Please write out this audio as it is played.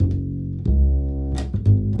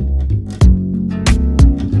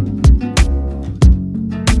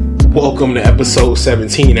Welcome to episode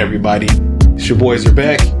 17, everybody. It's your boys are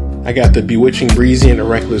back. I got the bewitching Breezy and the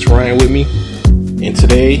reckless Ryan with me. And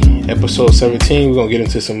today, episode 17, we're gonna get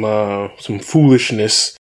into some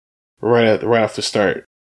foolishness right off the start.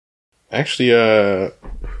 Actually,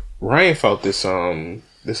 Ryan felt this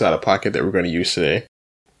out of pocket that we're gonna use today.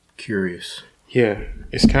 Curious. Yeah,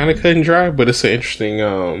 it's kind of cut and dry, but it's an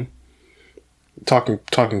interesting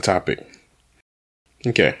talking topic.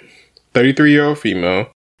 Okay, 33-year-old female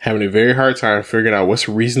having a very hard time figuring out what's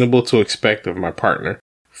reasonable to expect of my partner.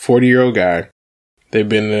 40-year-old guy. They've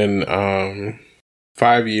been in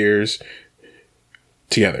 5 years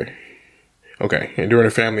together. Okay, and during a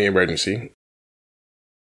family emergency.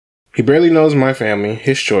 He barely knows my family,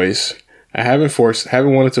 his choice. I haven't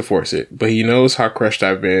wanted to force it, but he knows how crushed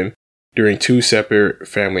I've been during 2 separate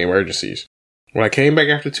family emergencies. When I came back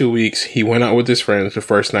after 2 weeks, he went out with his friends the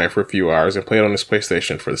first night for a few hours and played on his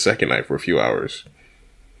PlayStation for the second night for a few hours.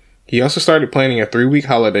 He also started planning a 3-week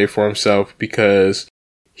holiday for himself because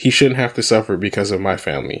he shouldn't have to suffer because of my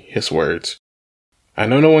family, his words. I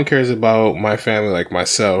know no one cares about my family like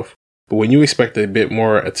myself, but when you expect a bit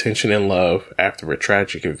more attention and love after a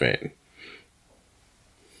tragic event.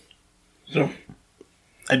 So,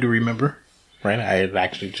 I do remember, right? I had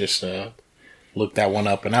actually just looked that one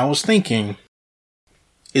up, and I was thinking,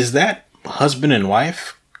 is that husband and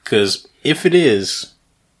wife? Because if it is,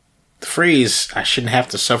 the phrase, I shouldn't have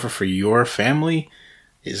to suffer for your family,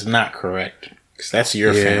 is not correct. Because that's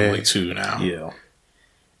your family too now. Yeah.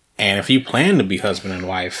 And if you plan to be husband and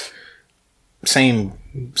wife, same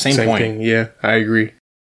point. Thing. Yeah, I agree.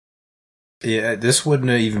 Yeah, this wouldn't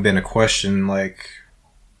have even been a question like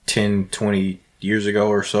 10, 20 years ago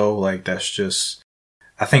or so. Like, that's just,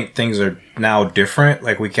 I think things are now different.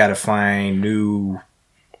 Like, we got to find new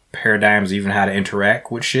paradigms, even how to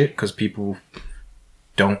interact with shit, because people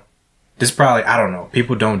don't, I don't know,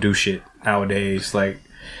 people don't do shit nowadays. Like,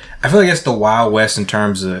 I feel like it's the Wild West in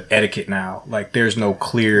terms of etiquette now. Like, there's no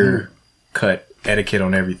clear cut etiquette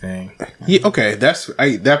on everything. Yeah, okay,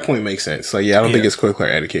 that point makes sense. Like, yeah, I don't think it's clear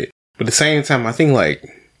etiquette. But at the same time, I think, like,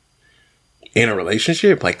 in a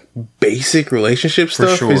relationship, like, basic relationship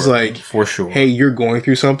stuff is like, for sure, hey, you're going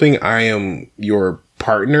through something, I am your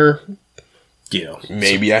partner. Yeah.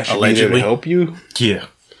 Maybe I should be there to help you. Yeah.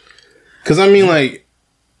 Because, I mean, like,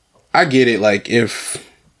 I get it. Like, if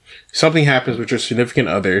something happens with your significant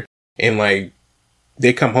other and, like,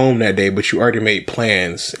 they come home that day, but you already made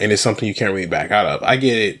plans and it's something you can't really back out of. I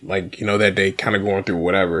get it. Like, you know, that day kind of going through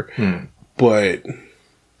whatever. But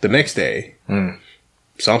the next day,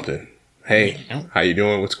 something. Hey, how you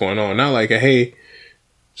doing? What's going on? Not like, hey,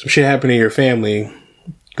 some shit happened in your family.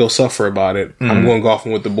 Go suffer about it. I'm going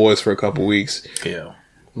golfing with the boys for a couple weeks. Yeah.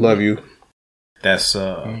 Love you. That's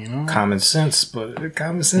common sense, but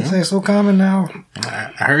common sense ain't so common now.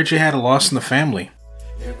 I heard you had a loss in the family.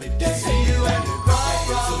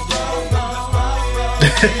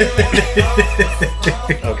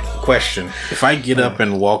 Okay, question. If I get up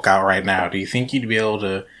and walk out right now, do you think you'd be able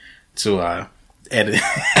to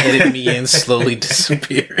edit me in slowly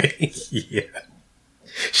disappearing? Yeah.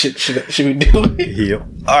 Should we do it? Yep.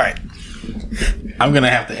 All right. I'm going to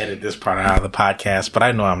have to edit this part out of the podcast, but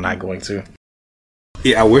I know I'm not going to.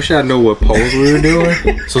 Yeah, I wish I know what pose we were doing,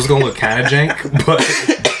 so it's going to look kind of jank, but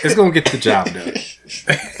it's going to get the job done.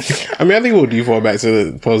 I mean, I think we'll default back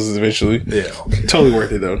to the poses eventually. Yeah. Totally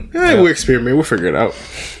worth it, though. We'll experiment. We'll figure it out.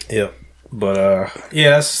 Yep. But, yeah,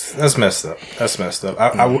 that's messed up. That's messed up.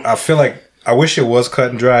 I feel like, I wish it was cut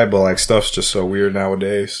and dry, but, like, stuff's just so weird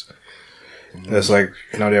nowadays. It's like,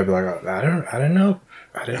 you know, they'll be like, oh, I didn't know.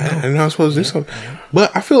 I didn't know I was supposed to do something.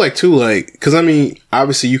 But I feel like, too, like, because, I mean,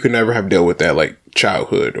 obviously you could never have dealt with that, like,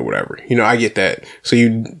 childhood or whatever. You know, I get that. So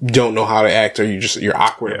you don't know how to act or you're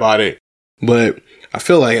awkward about it. But I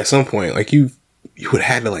feel like at some point, like, you would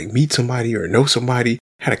have had to, like, meet somebody or know somebody,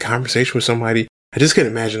 had a conversation with somebody. I just can't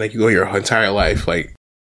imagine, like, you go your entire life, like,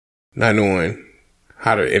 not knowing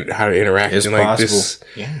how to interact. It's and, like, possible. This.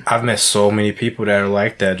 Yeah. I've met so many people that are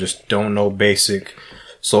like that, just don't know basic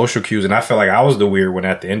social cues. And I feel like I was the weird one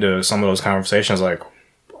at the end of some of those conversations, like,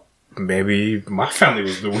 maybe my family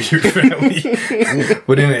was the weird family.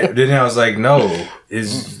 But then I was like, no,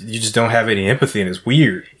 you just don't have any empathy and it's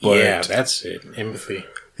weird. But, yeah, that's it. Empathy.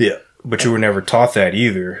 Yeah. But you were never taught that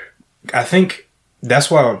either. I think that's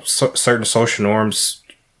why certain social norms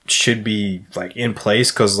should be, like, in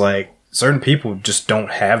place, because, like, certain people just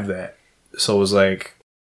don't have that. So it's like,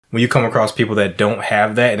 when you come across people that don't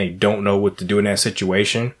have that and they don't know what to do in that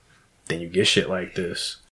situation, then you get shit like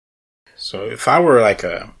this. So if I were like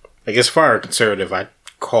if I were a conservative, I'd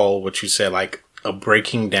call what you said like a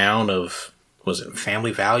breaking down of, was it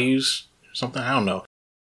family values or something? I don't know.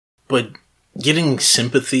 But getting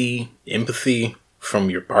sympathy, empathy from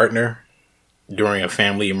your partner during a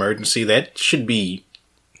family emergency, that's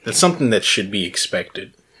something that should be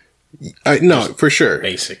expected. No, for sure.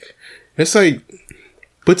 Basic. It's like,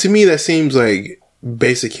 but to me, that seems like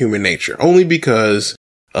basic human nature. Only because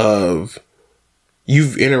of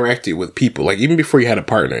you've interacted with people. Like, even before you had a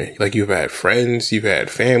partner, like, you've had friends, you've had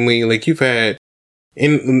family, like, you've had,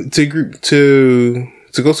 and to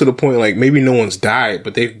go to the point, like, maybe no one's died,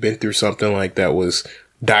 but they've been through something like that was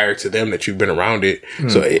dire to them that you've been around it.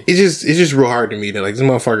 So it's just real hard to me that, like, this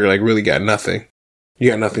motherfucker, like, really got nothing.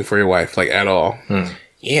 You got nothing for your wife, like, at all.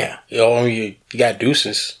 Yeah. You got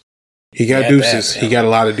deuces. He got deuces. He got a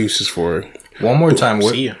lot of deuces for her. One more time.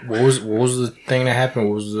 What was the thing that happened?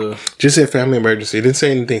 What was the... Just said family emergency. It didn't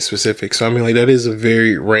say anything specific. So, I mean, like, that is a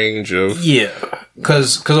very range of... Yeah.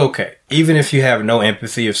 Because, okay, even if you have no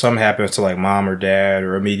empathy, if something happens to, like, mom or dad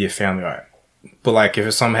or immediate family, all right. But, like,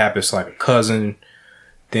 if something happens to, like, a cousin,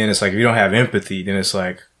 then it's like, if you don't have empathy, then it's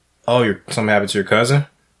like, oh, something happened to your cousin?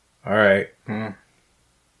 All right. Yeah,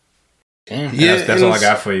 that's all I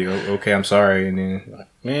got for you. Okay, I'm sorry. And then...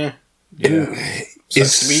 Yeah.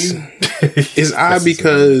 It's odd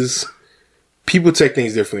because people take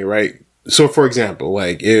things differently, right? So, for example,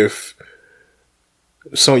 like, if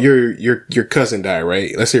your cousin died,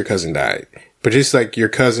 right? Let's say your cousin died, but just like your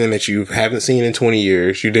cousin that you haven't seen in 20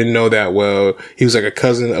 years, you didn't know that well. He was like a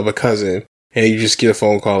cousin of a cousin, and you just get a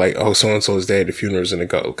phone call like, "Oh, so and so is dead. The funeral's in a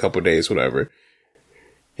couple of days, whatever."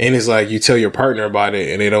 And it's like you tell your partner about it,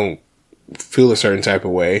 and they don't feel a certain type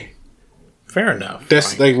of way. Fair enough.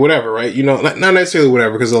 That's like whatever, right? You know, not necessarily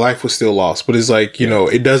whatever, because the life was still lost, but it's like, you know,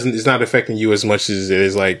 it's not affecting you as much as it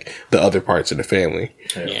is like the other parts of the family.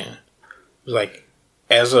 Yeah. Like,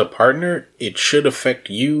 as a partner, it should affect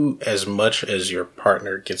you as much as your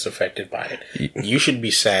partner gets affected by it. You should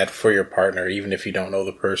be sad for your partner, even if you don't know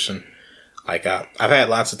the person. Like, I've had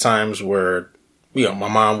lots of times where, you know, my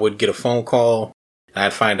mom would get a phone call, and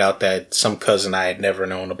I'd find out that some cousin I had never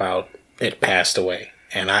known about had passed away.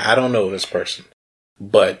 And I don't know this person.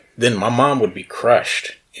 But then my mom would be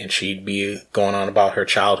crushed, and she'd be going on about her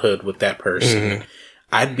childhood with that person.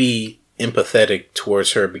 I'd be empathetic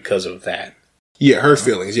towards her because of that. Yeah, her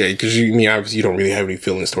feelings. Yeah, because obviously you don't really have any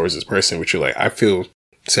feelings towards this person, but you're like, I feel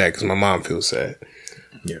sad because my mom feels sad.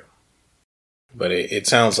 Yeah. But it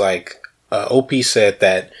sounds like OP said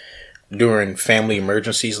that during family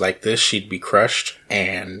emergencies like this, she'd be crushed,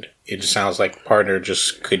 and it just sounds like the partner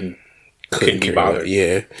just couldn't be bothered.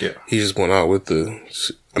 Yeah. He just went out with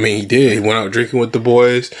he did. He went out drinking with the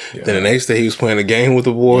boys. Yeah. Then the next day he was playing a game with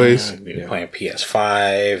the boys. Playing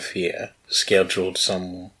PS5. Yeah. Scheduled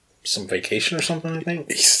some vacation or something, I think.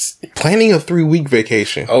 He's planning a 3-week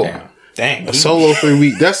vacation. Oh, dang. A solo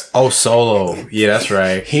 3-week. That's... Oh, solo. Yeah, that's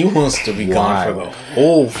right. He wants to be gone for the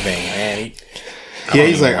whole thing, man.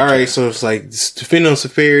 He's like, all right, so it's like, depending on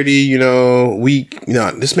severity, you know,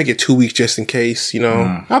 let's make it 2 weeks just in case, you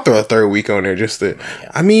know. I'll throw a 3rd week on there just to,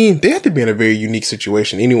 I mean, they have to be in a very unique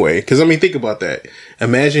situation anyway. Because, I mean, think about that.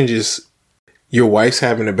 Imagine just your wife's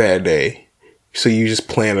having a bad day, so you just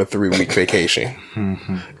plan a 3-week vacation.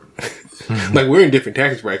 Like, we're in different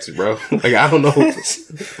tax brackets, bro. Like, I don't know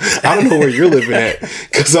where you're living at.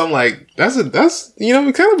 Because I'm like, that's you know,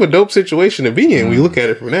 kind of a dope situation to be in. We look at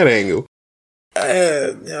it from that angle.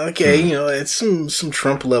 Okay, you know, it's some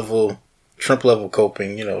Trump level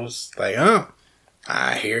coping, you know. It's like,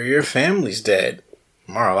 I hear your family's dead.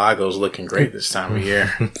 Mar-a-Lago's looking great this time of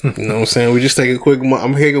year. You know what I'm saying? We just take a quick month.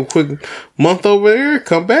 I'm taking a quick month over there,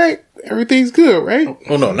 come back, everything's good, right?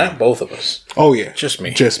 Oh no, not both of us. Oh yeah. Just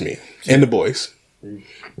me. And the boys.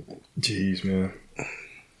 Jeez, man.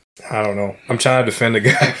 I don't know. I'm trying to defend the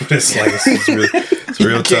guy, but it's like it's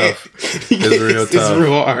real tough. It's real tough. It's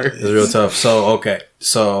real hard. It's real tough. So okay.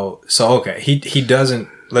 So okay. He doesn't.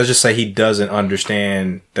 Let's just say he doesn't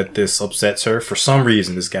understand that this upsets her for some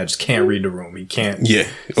reason. This guy just can't read the room. He can't. Yeah.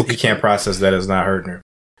 Okay. He can't process that it's not hurting her.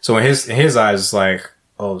 So in his eyes, it's like,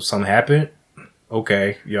 oh, something happened.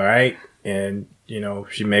 Okay, you all right? And you know,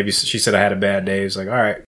 she said I had a bad day. It's like, all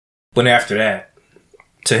right. But after that,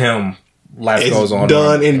 to him, life goes on.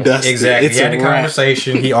 Done and dusted. Exactly. He had a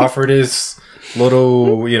conversation. He offered his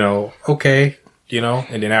little, you know, okay, you know,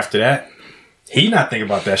 and then after that, he not thinking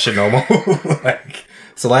about that shit no more. Like,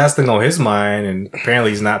 it's the last thing on his mind, and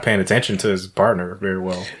apparently he's not paying attention to his partner very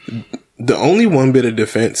well. The only one bit of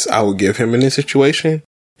defense I would give him in this situation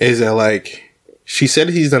is that, like, she said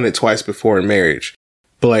he's done it twice before in marriage,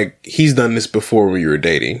 but like, he's done this before when you were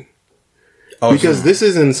dating. Oh, because this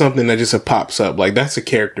isn't something that just pops up. Like, that's a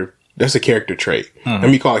character trait. Let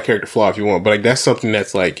me call it a character flaw if you want, but like, that's something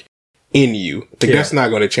that's like in you. Like, that's not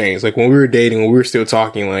going to change. Like, when we were dating, when we were still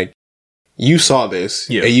talking, like, you saw this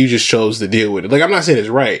Yeah. and you just chose to deal with it. Like, I'm not saying it's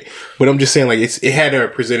right, but I'm just saying like it had to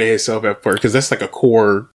have presented itself at first because that's like a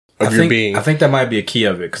core of your being. I think that might be a key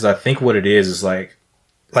of it because I think what it is like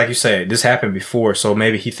you said, this happened before, so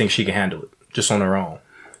maybe he thinks she can handle it just on her own.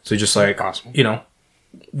 So just like, Possible. you know,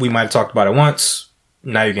 we might have talked about it once.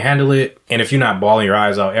 Now you can handle it, and if you're not bawling your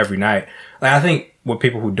eyes out every night, like I think with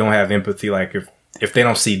people who don't have empathy, like if they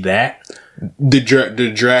don't see that.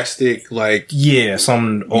 The drastic, like... Yeah,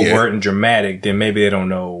 something overt and dramatic, then maybe they don't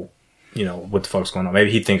know, you know, what the fuck's going on. Maybe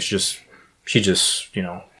he thinks she just, you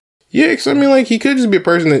know... Yeah, because I mean, like, he could just be a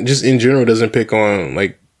person that just in general doesn't pick on,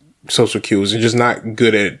 like, social cues and just not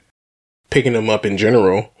good at picking them up in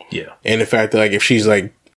general. Yeah. And the fact that, like, if she's,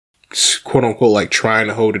 like, quote-unquote, like, trying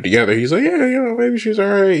to hold it together, he's like, yeah, you know, maybe she's all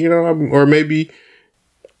right, you know, or maybe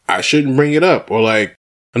I shouldn't bring it up. Or, like,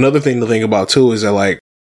 another thing to think about, too, is that, like,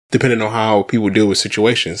 depending on how people deal with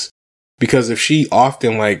situations. Because if she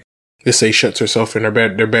often, like, let's say shuts herself in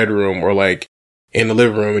their bedroom or, like, in the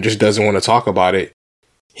living room and just doesn't want to talk about it,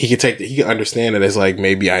 he can understand it as, like,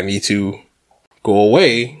 maybe I need to go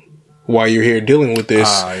away while you're here dealing with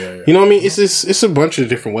this. Yeah. You know what I mean? It's a bunch of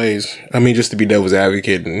different ways. I mean, just to be devil's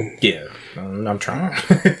advocate. And Yeah. I'm trying.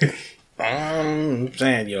 I'm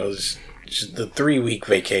saying, it's just the 3-week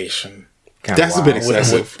vacation. that's a bit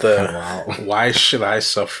excessive. With the why should I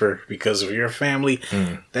suffer because of your family?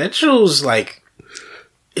 That shows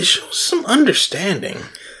it shows some understanding.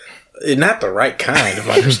 Not the right kind of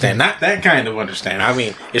understanding. Not that kind of understanding. I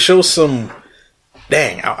mean, it shows some.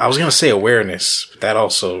 Dang, I was gonna say awareness. But that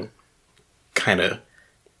also kind of.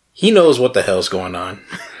 He knows what the hell's going on.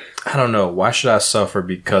 I don't know. Why should I suffer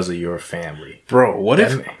because of your family? Bro, what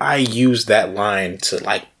if I use that line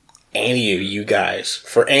to any of you guys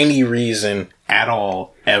for any reason at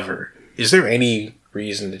all ever? Is there any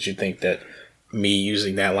reason that you think that me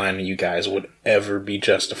using that line to you guys would ever be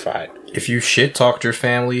justified? If you shit talked your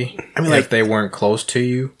family, I mean, if they weren't close to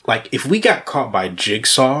you, like if we got caught by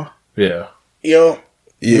Jigsaw, yeah,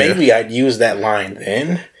 maybe I'd use that line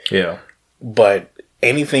then. Yeah, but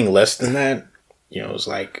anything less than that, it's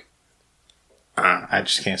like. I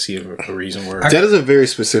just can't see a reason where... That is a very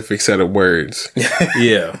specific set of words.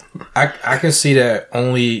 Yeah. I can see that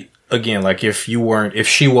only, again, like if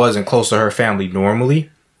she wasn't close to her family normally,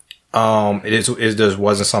 it just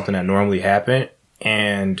wasn't something that normally happened,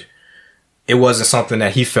 and it wasn't something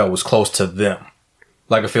that he felt was close to them.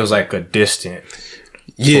 Like it feels like a distant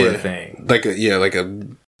sort of thing. Like a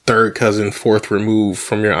third cousin, fourth removed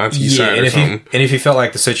from your auntie's side or something. And if he felt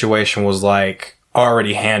like the situation was like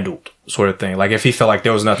already handled sort of thing, like if he felt like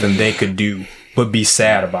there was nothing they could do but be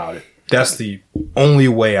sad about it, that's the only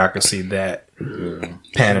way I could see that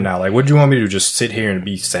panning out. Like, what do you want me to do? Just sit here and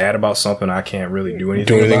be sad about something I can't really do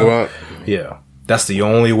anything about? Yeah, that's the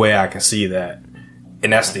only way I can see that,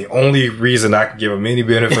 and that's the only reason I can give him any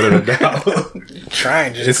benefit of the doubt. Try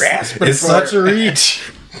and just grasp it. It's such a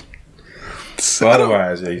reach.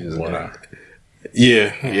 Otherwise, yeah, just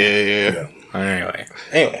yeah. Anyway,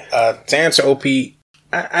 to answer OP,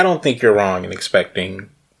 I don't think you're wrong in expecting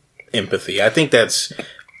empathy. I think that's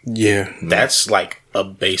like a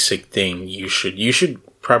basic thing. You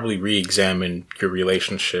should probably re-examine your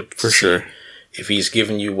relationship for sure. If he's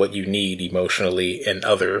giving you what you need emotionally and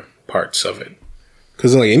other parts of it.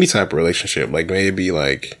 Because like any type of relationship, like maybe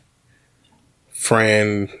like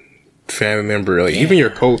friend, family member, like even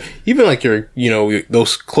your even like your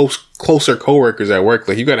those closer coworkers at work,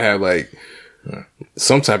 like you gotta have like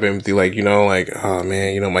some type of empathy, like like, oh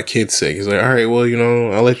man, my kid's sick. He's like, all right, well,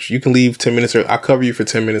 I'll let you can leave 10 minutes, or I'll cover you for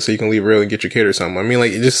 10 minutes so you can leave early and get your kid or something. I mean,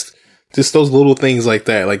 like just those little things like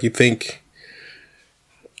that. Like you think,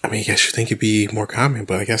 I guess you think it'd be more common,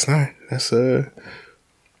 but I guess not. That's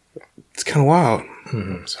it's kind of wild.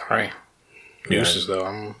 Sorry. Deuces, though.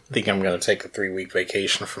 I think I'm going to take a 3-week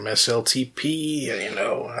vacation from SLTP.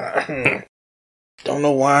 Don't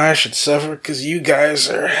know why I should suffer, because you guys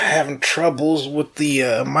are having troubles with the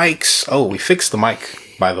mics. Oh, we fixed the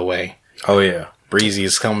mic, by the way. Oh, yeah. Breezy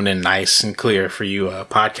is coming in nice and clear for you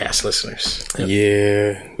podcast listeners. Yep.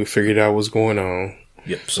 Yeah, we figured out what's going on.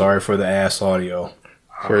 Yep. Sorry for the ass audio.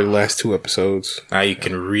 For the last 2 episodes. Now you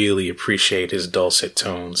can really appreciate his dulcet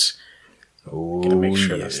tones. Oh, gotta make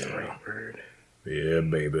sure that's the right word. Yeah,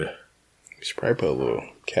 baby. You should probably put a little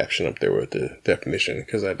caption up there with the definition,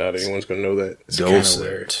 because I doubt anyone's going to know that. It's kind of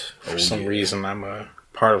weird. For some reason, I'm a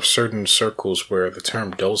part of certain circles where the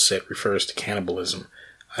term dulcet refers to cannibalism.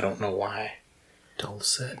 I don't know why.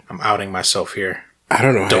 Dulcet? I'm outing myself here. I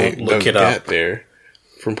don't know. Don't look it up. There,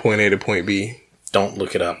 from point A to point B. Don't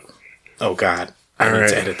look it up. Oh God, I need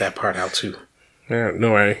to edit that part out too. Yeah,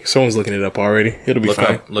 no worry. Someone's looking it up already. It'll be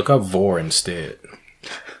fine. Look up vor instead.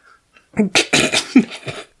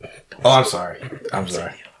 Oh, I'm sorry.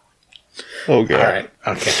 Oh, God. All right.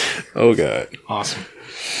 Okay. Oh, God. Awesome.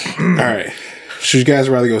 All right. Should you guys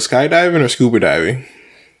rather go skydiving or scuba diving?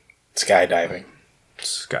 Skydiving.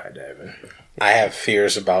 I have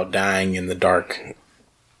fears about dying in the dark.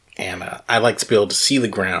 And I like to be able to see the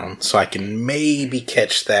ground so I can maybe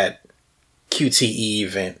catch that QTE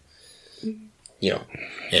event. You know,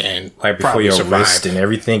 and Like before your wrist and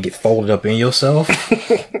everything get folded up in yourself,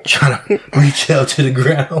 trying to reach out to the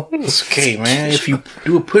ground. It's okay, man. If you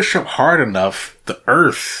do a push-up hard enough, the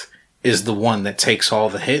earth is the one that takes all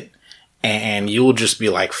the hit, and you'll just be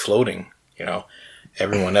like floating, you know.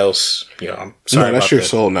 Everyone else, you know, I'm sorry. No, that's your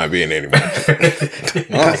soul not being anywhere.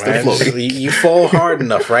 No, man, you fall hard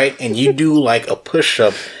enough, right? And you do like a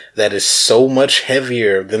push-up that is so much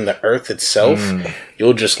heavier than the earth itself,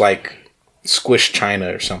 you'll just like squish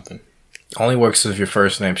China or something. Only works if your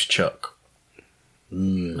first name's Chuck.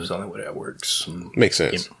 That's the only way that works. Makes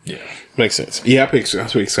sense. Yeah. Makes sense. Yeah, I pick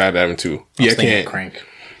skydiving too. Yeah, I can't. Crank.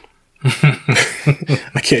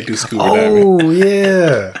 I can't do scuba diving. Oh,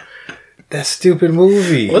 yeah. That stupid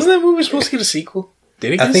movie. Wasn't that movie supposed to get a sequel?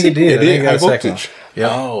 Did it get I think a it sequel? did. It I think did. it got High a second voltage. one. Yeah.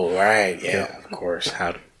 Oh, right. Yeah, of course.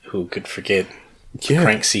 Who could forget Yeah.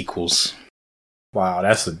 crank sequels? Wow,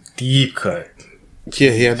 that's a deep cut.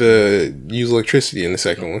 Yeah, he had to use electricity in the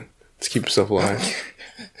second one to keep himself alive.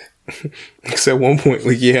 Because at one point,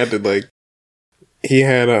 like, he had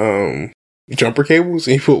jumper cables,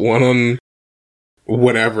 and he put one on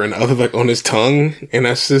whatever and the other like on his tongue, and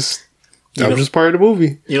that was just part of the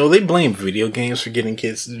movie. You know, they blame video games for getting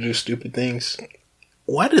kids to do stupid things.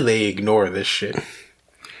 Why do they ignore this shit?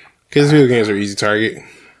 Because video games are easy target.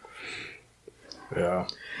 Yeah.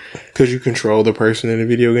 Because you control the person in the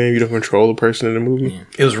video game, you don't control the person in the movie. Yeah.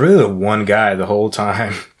 It was really the one guy the whole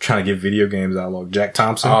time trying to get video games outlawed. Jack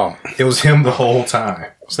Thompson. Oh. It was him the whole time.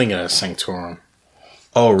 I was thinking of Sanctorum.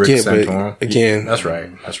 Oh, Rick Yeah, Santorum. but again, That's right.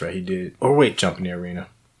 He did. Or wait, Jump in the arena.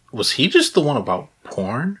 was he just the one about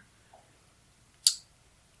porn?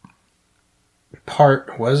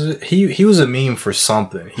 Was it? He was a meme for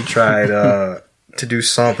something. He tried to do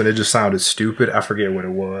something. It just sounded stupid. I forget what it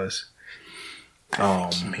was.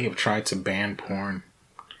 He may have tried to ban porn.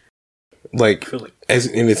 like, I feel like as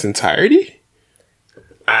in its entirety.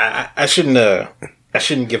 I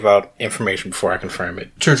shouldn't give out information before I confirm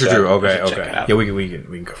it. True. So Okay. check it out. Yeah, we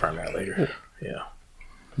can confirm that later. Yeah.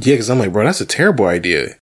 Yeah, because I'm like, bro, that's a terrible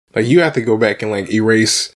idea. Like, you have to go back and like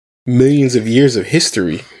erase millions of years of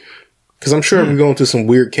history. Because I'm sure if we go into some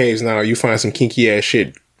weird caves now, you find some kinky ass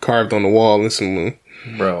shit carved on the wall and some.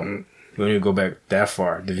 Bro, we don't need to go back that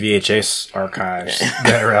far. The VHS archives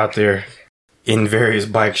that are out there in various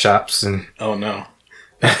bike shops and Oh no,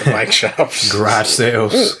 not the bike shops, garage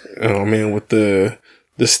sales. Oh man, with the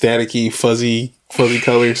staticky fuzzy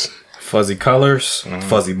colors. Fuzzy colors,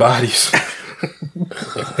 fuzzy bodies.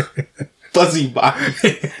 Fuzzy body.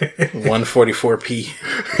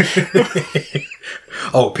 144p.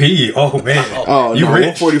 Oh, P. Oh, man. Oh, you no,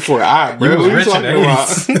 rich. 144i, bro. You was What rich in talking the about?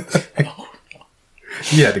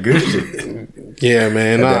 80s. Yeah, the good shit. Yeah,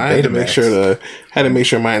 man. No, Had that I had to make Betamax.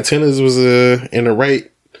 sure my antennas was in the right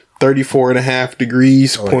 34.5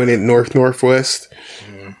 degrees, pointed northwest.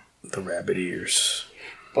 The rabbit ears.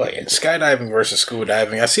 But yeah, skydiving versus scuba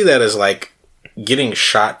diving, I see that as like getting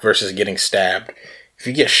shot versus getting stabbed. If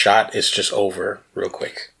you get shot, it's just over real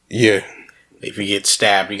quick. Yeah. If you get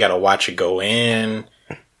stabbed, you gotta watch it go in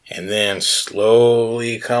and then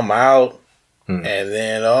slowly come out and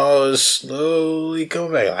then slowly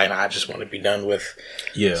come back. Like, I just want to be done with.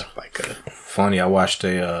 Yeah. Like Funny, I watched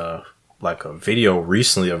a video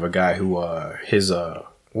recently of a guy who what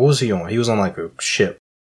was he on? He was on like a ship.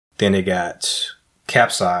 Then it got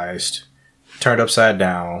capsized, turned upside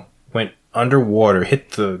down, went underwater,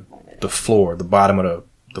 hit the floor, the bottom of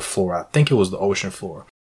the floor. I think it was the ocean floor.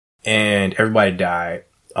 And everybody died.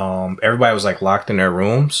 Everybody was like locked in their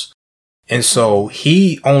rooms. And so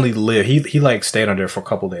he only lived, he like stayed under there for a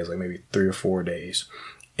couple of days, like maybe 3 or 4 days.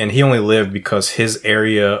 And he only lived because his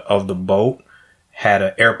area of the boat had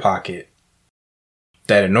an air pocket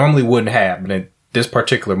that it normally wouldn't have. But at this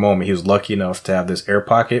particular moment, he was lucky enough to have this air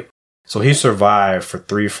pocket. So he survived for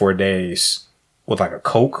 3 or 4 days with like a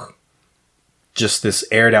Coke. Just this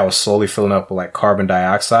air that was slowly filling up with like carbon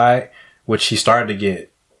dioxide, which he started to get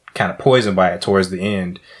kind of poisoned by it towards the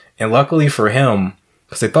end. And luckily for him,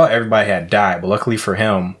 because they thought everybody had died, but luckily for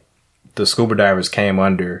him, the scuba divers came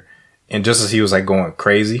under, and just as he was like going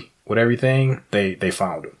crazy with everything, they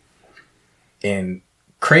found him. And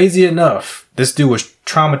crazy enough, this dude was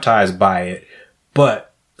traumatized by it,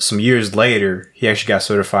 but some years later, he actually got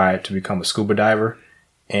certified to become a scuba diver,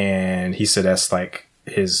 and he said that's like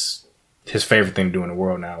his his favorite thing to do in the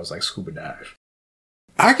world now is like scuba dive.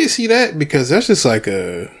 I can see that because that's just like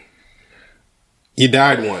you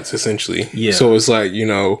died once essentially. Yeah. So it's like, you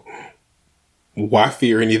know, why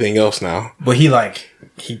fear anything else now? But he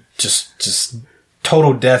just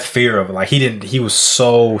total death fear of it. Like he was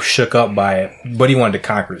so shook up by it, but he wanted to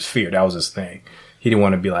conquer his fear. That was his thing. He didn't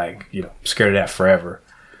want to be like, you know, scared of that forever.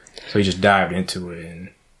 So he just dived into it and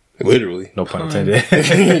literally, no pun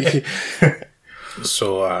intended.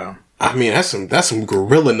 So, I mean, that's some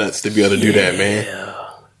gorilla nuts to be able to do that, man.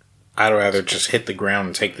 I'd rather just hit the ground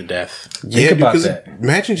and take the death. Yeah, because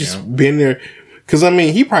imagine just being there. Because I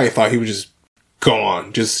mean, he probably thought he was just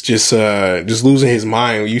gone, just losing his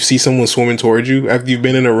mind. When you see someone swimming towards you after you've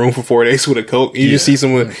been in a room for 4 days with a Coke, you just see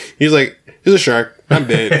someone. He's like, "There's a shark. I'm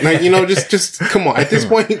dead." Like, you know, just come on. At this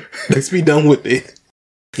point, let's be done with it.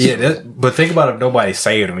 Yeah, but think about if nobody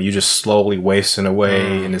saved him. You just slowly wasting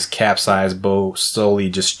away in this capsized boat, slowly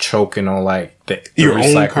just choking on like your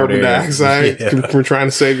own carbon dioxide from trying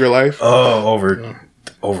to save your life. Oh,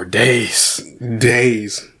 over days.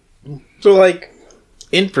 So, like,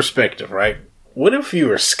 in perspective, right? What if you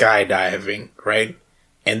were skydiving, right?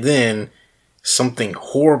 And then something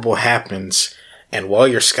horrible happens, and while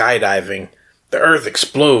you're skydiving, the Earth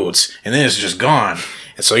explodes, and then it's just gone.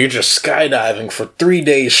 And so you're just skydiving for 3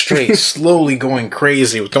 days straight, slowly going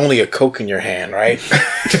crazy with only a Coke in your hand, right?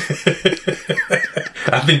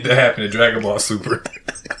 I think that happened in Dragon Ball Super.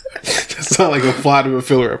 That's not like a plot of a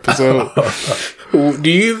filler episode.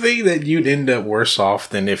 Do you think that you'd end up worse off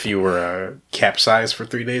than if you were capsized for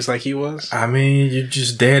 3 days like he was? I mean, you're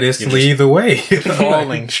just dead instantly either way.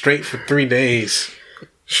 Falling straight for 3 days.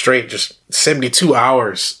 Straight, just 72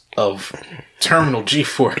 hours of terminal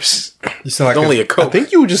G-force. You sound like only a Coke. I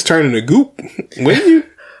think you would just turn into goop, wouldn't you?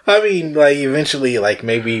 I mean, like, eventually, like,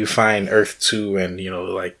 maybe you find Earth 2 and, you know,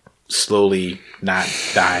 like, slowly not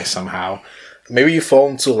die somehow. Maybe you fall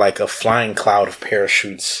into, like, a flying cloud of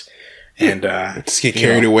parachutes and, just get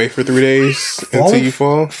carried away for 3 days until you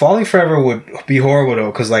fall. Falling forever would be horrible,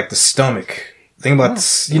 though, because, like, the stomach. Think about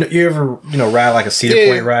this, you ever ride like a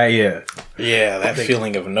Cedar Point ride? Yeah, that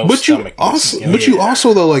feeling of no stomach. You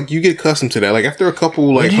also though, like, you get accustomed to that. Like, after a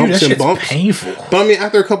couple like humps and bumps, painful. But I mean,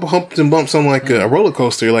 after a couple humps and bumps on like a roller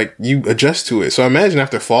coaster, like, you adjust to it. So I imagine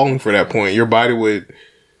after falling for that point, your body would,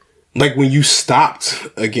 like, when you stopped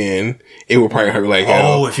again, it would probably hurt like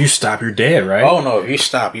hell. Oh, if you stop, you're dead, right? Oh no, if you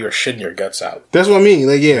stop, you are shitting your guts out. That's what I mean.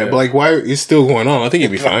 Like, yeah, but like, why it's still going on? I think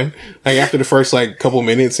it'd be fine. Like, after the first like couple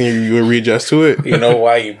minutes, and you readjust to it. You know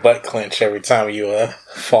why you butt clench every time you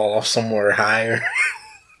fall off somewhere higher?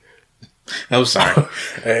 I'm sorry.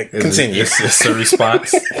 Continue. It's a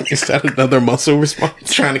response. Is that another muscle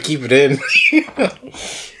response? Trying to keep it in.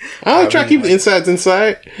 I'll try to keep the insides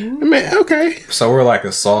inside. I mean, okay. So we're like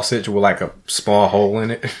a sausage with like a small hole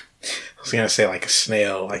in it. I was gonna say like a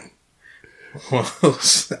snail, like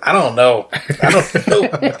I don't know.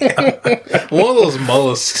 One of those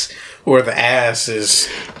mollusks where the ass is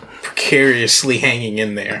precariously hanging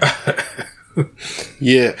in there.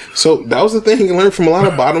 Yeah, so that was the thing you learned from a lot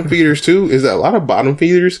of bottom feeders too, is that a lot of bottom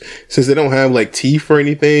feeders, since they don't have like teeth or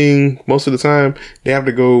anything most of the time,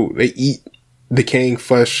 they eat decaying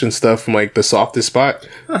flesh and stuff from like the softest spot,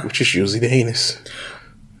 which is usually the anus.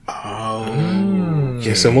 Oh.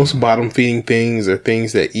 Yeah, so most bottom feeding things are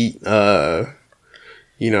things that eat,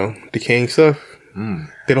 decaying stuff.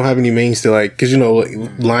 They don't have any mains to like, because, like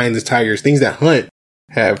lions and tigers, things that hunt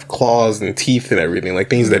have claws and teeth and everything. Like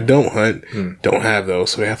things that don't hunt don't have those,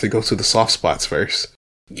 so they have to go to the soft spots first.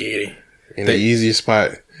 Yeah. And the easiest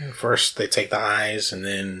spot. First, they take the eyes and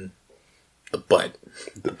then the butt.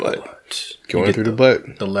 Going through the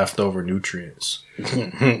butt. The leftover nutrients.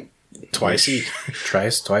 Twice eaten.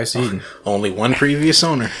 Twice eaten. Only one previous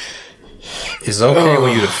owner. It's okay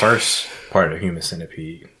when you're the first part of human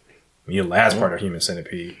centipede. When you're the last part of human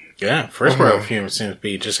centipede. Yeah, first part of human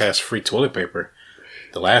centipede just has free toilet paper.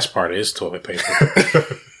 The last part is toilet paper.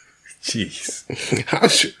 Jeez. How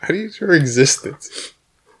do you your existence?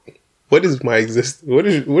 What is my existence? What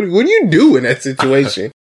do you do in that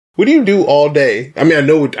situation? What do you do all day? I mean, I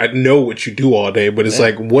know what you do all day, but it's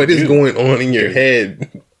like, what is going on in your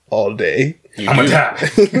head all day? I'm gonna die.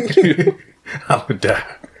 I'm gonna die.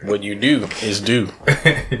 What you do is do.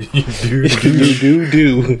 You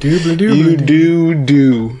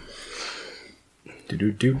do.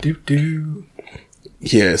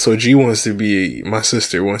 Yeah, so my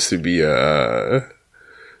sister wants to be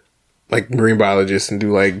like marine biologist and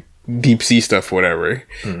do like deep sea stuff or whatever.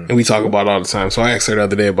 And we talk about it all the time. So I asked her the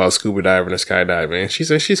other day about scuba diving and skydiving, and she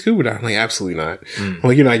said she's scuba diving. I'm like, absolutely not. I'm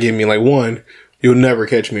like, you're not giving me, like, one, you'll never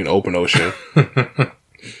catch me in open ocean.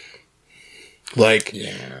 Like,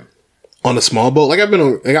 yeah. on a small boat. Like I've been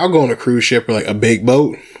on, like I'll go on a cruise ship or like a big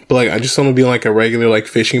boat, but like I just want to be on like a regular like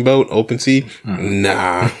fishing boat, open sea.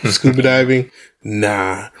 Nah. Scuba diving.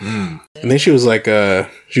 Nah. And then she was like, "Did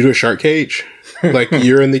you do a shark cage? Like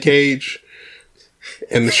you're in the cage,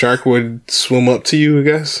 and the shark would swim up to you, I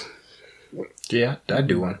guess." Yeah, I'd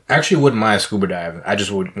do one. I actually wouldn't mind scuba diving. I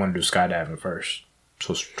just would want to do skydiving first.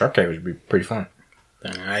 So shark cave would be pretty fun.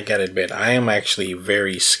 I gotta admit, I am actually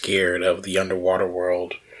very scared of the underwater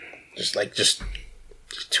world. Just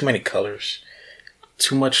too many colors.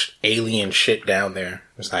 Too much alien shit down there.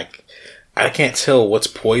 It's like, I can't tell what's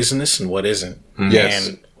poisonous and what isn't. Yes.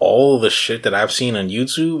 And all the shit that I've seen on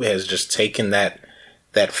YouTube has just taken that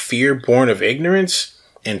fear born of ignorance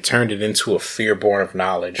and turned it into a fear born of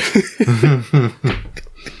knowledge.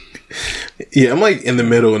 Yeah, I'm like in the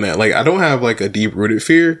middle in that. Like I don't have like a deep rooted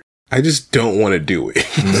fear. I just don't want to do it.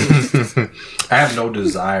 I have no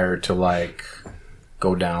desire to like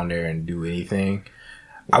go down there and do anything.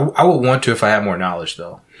 I would want to if I had more knowledge,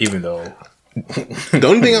 though. Even though the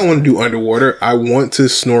only thing I want to do underwater, I want to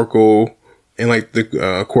snorkel in like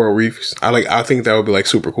the coral reefs. I think that would be like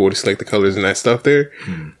super cool to see like the colors and that stuff there.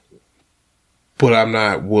 But I'm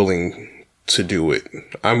not willing to do it.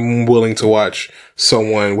 I'm willing to watch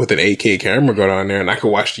someone with an 8K camera go down there, and I could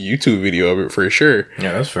watch the YouTube video of it for sure.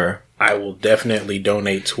 yeah, that's fair. I will definitely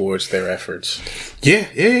donate towards their efforts.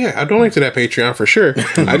 Yeah. I donate to that Patreon for sure.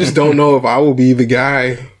 I just don't know if I will be the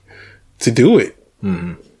guy to do it.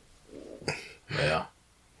 Yeah,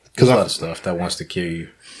 because a lot of stuff that wants to kill you.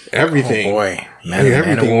 Everything. Oh boy,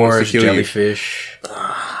 Everything wants to kill jellyfish,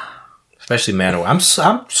 especially man of war.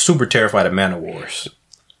 I'm super terrified of man of wars.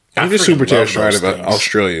 I'm just super terrified about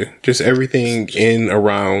Australia. Just everything in,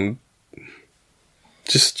 around,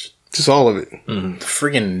 just all of it. The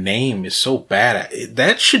friggin' name is so bad.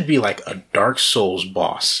 That should be like a Dark Souls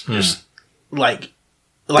boss. Just like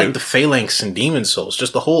the Phalanx and Demon Souls.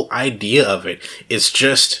 Just the whole idea of it is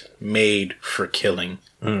just made for killing.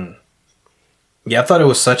 Yeah, I thought it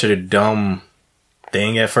was such a dumb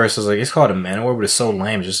thing at first. I was like, it's called a man-o-war, but it's so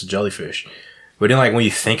lame. It's just a jellyfish. But then, like, when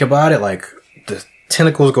you think about it, like, the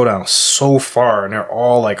tentacles go down so far, and they're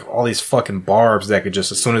all, like, all these fucking barbs that could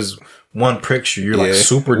just, as soon as one pricks you, you're, like,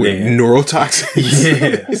 super with dead. Neurotoxins.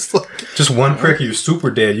 Yeah. It's like just one prick, you're super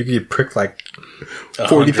dead. You can get pricked, like,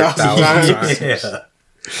 40,000 times. Yeah.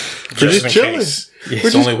 Just chilling. It's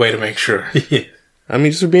the only way to make sure. Yeah. I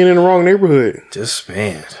mean, just for being in the wrong neighborhood. Just,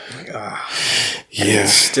 man. And it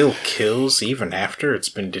still kills even after it's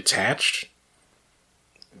been detached.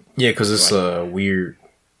 Yeah, because it's a weird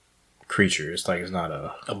creature. It's like, it's not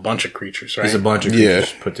a bunch of creatures, right? It's a bunch of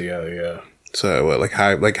creatures put together, yeah. So, what, like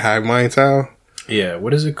hive mind style? Yeah,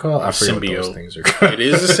 what is it called? I forget what those things are called. It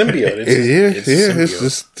is a symbiote. It's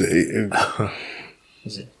just...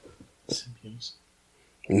 Is it symbiote?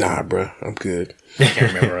 Nah, bro. I'm good. I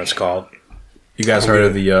can't remember what it's called. You guys heard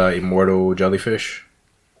of the immortal jellyfish?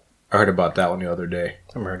 I heard about that one the other day.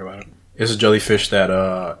 I haven't heard about it. It's a jellyfish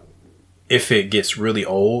that, if it gets really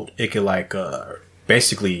old, it could, like,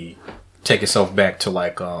 basically take itself back to,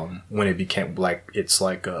 like, when it became, like, it's,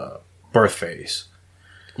 like, birth phase.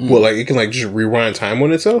 Well, like, it can, like, just rewind time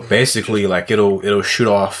on itself? Basically, like, it'll shoot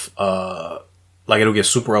off, like, it'll get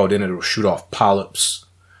super old, then it'll shoot off polyps.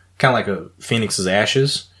 Kind of like a phoenix's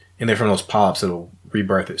ashes. And then from those polyps, it'll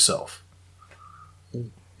rebirth itself.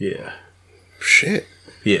 Yeah. Shit.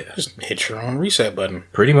 Yeah. Just hit your own reset button.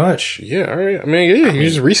 Pretty much. Yeah, all right. I mean, you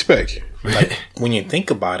just respect. Like, when you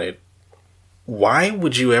think about it, why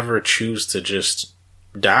would you ever choose to just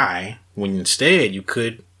die when instead you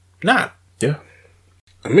could not? Yeah.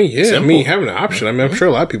 I mean, yeah. Simple. I mean, having an option. I mean, I'm sure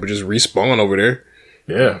a lot of people just respawn over there.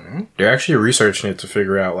 Yeah. They're actually researching it to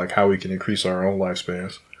figure out, like, how we can increase our own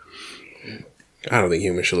lifespans. I don't think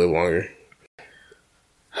humans should live longer.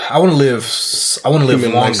 I want to live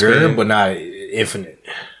Human longer, lifespan. but not infinite.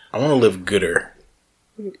 I want to live gooder.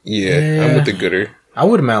 Yeah, I'm with the gooder. I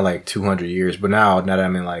would have meant like 200 years, but now that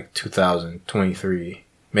I'm in like 2023,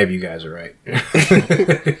 maybe you guys are right.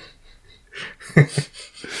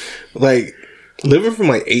 Like, living from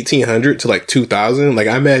like 1800 to like 2000, like,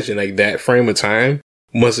 I imagine like that frame of time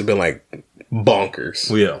must have been like bonkers.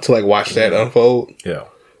 Yeah. To like watch that unfold. Yeah.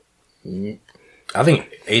 I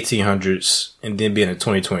think 1800s and then being in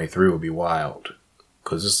 2023 would be wild.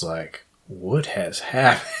 Because it's like, what has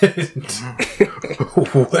happened?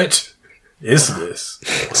 What is this?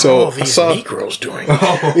 So All these I saw, Negroes doing.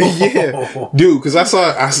 yeah, dude, because I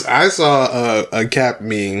saw a Cap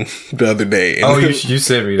meme the other day. And Oh, you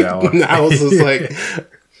sent me that one. I was just like,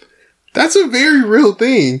 that's a very real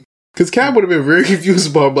thing. Because Cap would have been very confused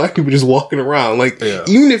about black people just walking around. Like, Yeah.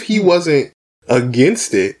 even if he wasn't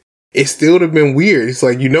against it, it still would have been weird. It's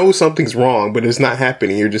like, you know something's wrong, but it's not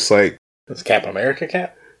happening. You're just like... It's Cap America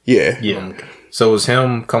Cap? Yeah. Yeah. So it was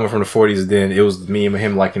him coming from the 40s, then it was me and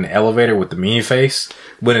him like in the elevator with the mean face.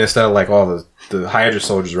 But instead of like all the Hydra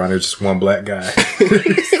soldiers around, there's just one black guy.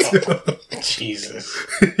 Jesus.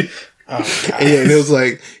 And it was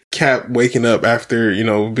like Cap waking up after,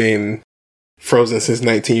 being frozen since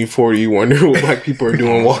 1940. You wonder what black people are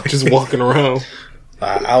doing just walking around.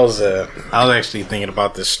 I was actually thinking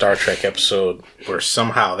about this Star Trek episode where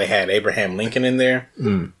somehow they had Abraham Lincoln in there,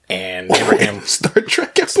 and Abraham Star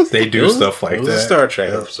Trek episode. They do stuff like that. It was a Star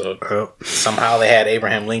Trek episode. Somehow they had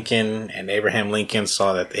Abraham Lincoln, and Abraham Lincoln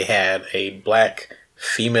saw that they had a black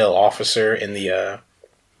female officer in the.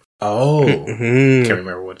 Can't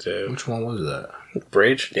remember which one was that?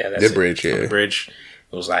 Bridge. Yeah, that's the bridge. Yeah, the bridge.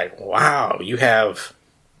 It was like, wow, you have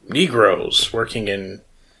Negroes working in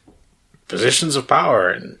positions of power,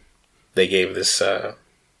 and they gave this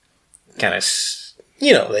kind of,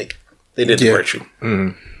 they did the virtue.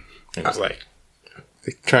 Mm-hmm. It was like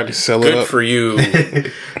they tried to sell it good up. for you,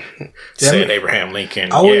 said Abraham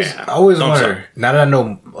Lincoln. I always wonder. Now that I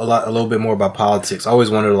know a little bit more about politics, I always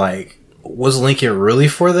wonder, like, was Lincoln really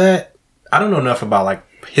for that? I don't know enough about like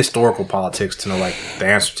historical politics to know like the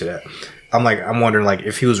answer to that. I'm wondering like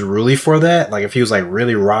if he was really for that, like if he was like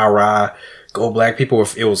really rah go black people, or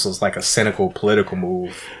if it was just like a cynical political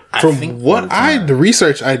move. From the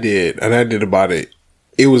research I did about it,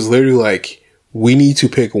 it was literally like, we need to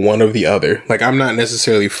pick one of the other. Like, I'm not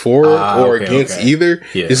necessarily for or against either.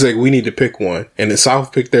 Yeah. It's like, we need to pick one. And the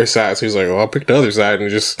South picked their side. So he's like, well, I'll pick the other side and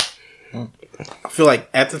just... I feel like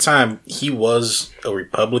at the time he was a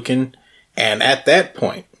Republican. And at that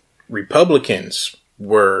point, Republicans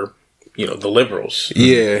were, the liberals.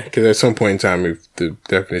 Yeah, because at some point in time, the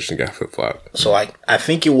definition got flip-flopped. So, like, I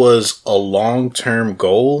think it was a long-term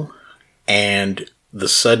goal, and the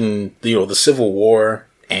sudden, the Civil War,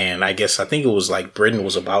 and I think it was like Britain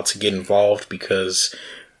was about to get involved because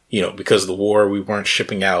of the war, we weren't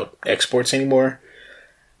shipping out exports anymore.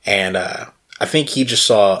 And I think he just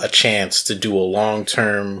saw a chance to do a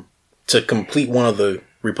long-term, to complete one of the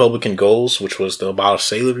Republican goals, which was to abolish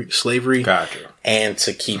slavery. Gotcha. And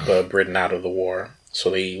to keep Britain out of the war.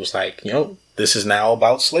 So he was like, this is now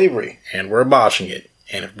about slavery, and we're abolishing it.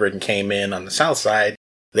 And if Britain came in on the south side,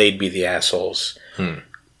 they'd be the assholes.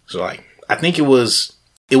 So, like, I think it was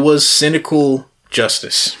cynical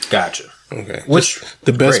justice. Gotcha. Okay. Which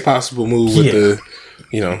the best possible move with the...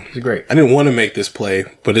 it's great. I didn't want to make this play,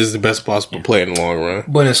 but it's the best possible play in the long run.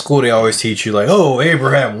 But in school, they always teach you, like,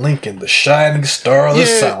 Abraham Lincoln, the shining star of the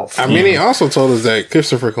South. I mean, he also told us that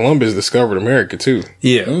Christopher Columbus discovered America, too.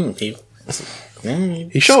 Yeah. He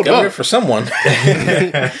showed up. It for someone.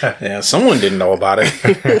 Someone didn't know about it.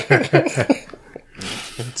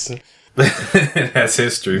 That's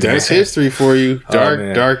history. That's history for you.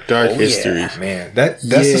 Dark history. Yeah, man. That's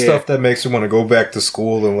the stuff that makes you want to go back to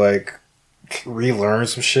school and, like, relearn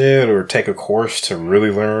some shit or take a course to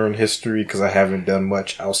really learn history, because I haven't done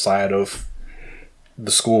much outside of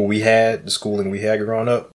the schooling we had growing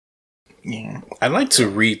up. Yeah, I'd like to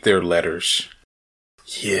read their letters.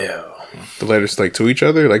 Yeah, the letters like to each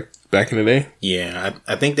other, like back in the day. Yeah,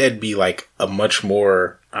 I think that'd be like a much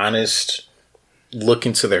more honest look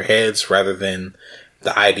into their heads rather than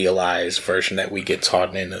the idealized version that we get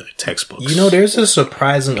taught in the textbooks. There's a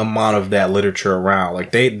surprising amount of that literature around. Like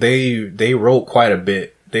they wrote quite a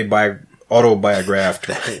bit. They autobiographed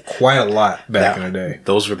quite a lot back in the day.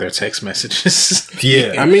 Those were their text messages.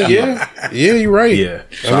 Yeah. I mean, yeah, you're right. Yeah.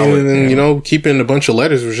 I mean, keeping a bunch of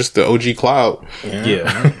letters was just the OG cloud.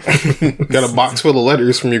 Yeah. Got a box full of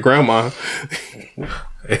letters from your grandma.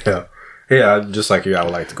 Yeah. Just like you, I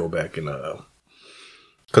would like to go back and,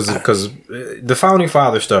 Because the founding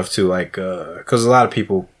father stuff too, like, because a lot of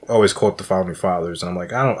people always quote the founding fathers, and I'm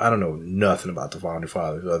like, I don't know nothing about the founding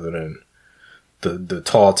fathers other than the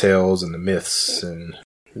tall tales and the myths and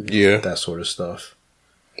that sort of stuff.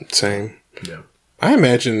 Same. Yeah. I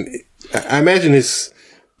imagine it's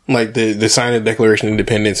like the signing of the Declaration of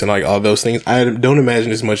Independence and like all those things. I don't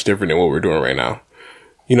imagine it's much different than what we're doing right now.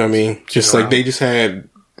 You know what I mean? Just like they just had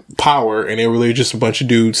power, and they were really just a bunch of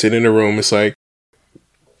dudes sitting in a room. It's like,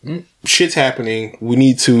 shit's happening. We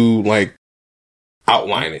need to like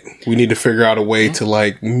outline it. We need to figure out a way to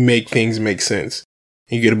like make things make sense.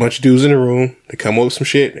 You get a bunch of dudes in a room. They come up with some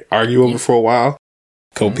shit, argue over for a while.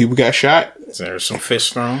 A couple people got shot. There's some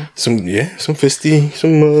fist thrown. Some fisty,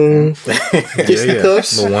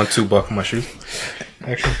 fisticuffs. The 1-2 buckle my shoes.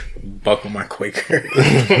 Actually, buckle my Quaker.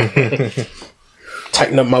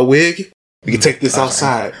 Tighten up my wig. We can take this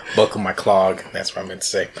outside. Buckle my clog. That's what I meant to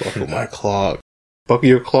say. Buckle my clog. Buckle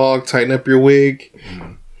your clog, tighten up your wig.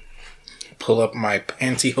 pull up my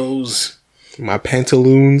pantyhose. My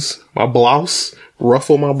pantaloons, my blouse,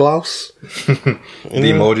 ruffle my blouse. The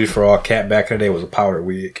emoji for all cap back in the day was a powder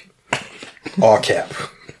wig. All cap.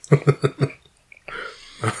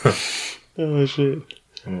 Oh shit.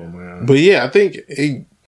 Oh man. But yeah, I think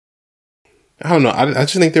I don't know. I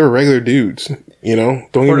just think they were regular dudes. You know,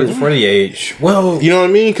 For the age. Well, you know what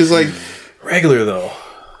I mean? Because like regular though.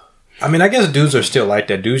 I mean, I guess dudes are still like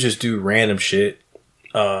that. Dudes just do random shit.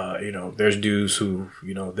 There's dudes who,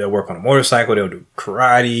 they'll work on a motorcycle, they'll do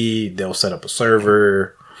karate, they'll set up a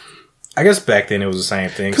server. I guess back then it was the same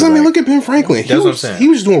thing. Because I mean, look at Ben Franklin. That's what I'm saying. He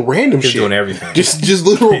was doing random shit. He was doing everything. Just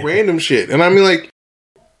literal random shit. And I mean, like,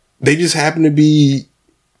 they just happen to be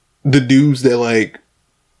the dudes that, like,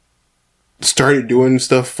 started doing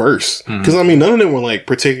stuff first. Because, I mean, none of them were, like,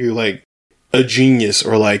 particularly, like, a genius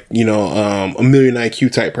or, like, a million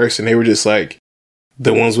IQ type person. They were just, like,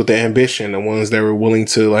 the ones with the ambition, the ones that were willing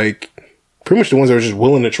to, like, pretty much the ones that were just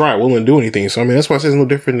willing to try, willing to do anything. So, I mean, that's why I say it's no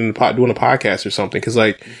different than doing a podcast or something. Because,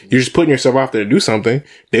 like, you're just putting yourself out there to do something.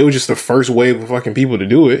 They were just the first wave of fucking people to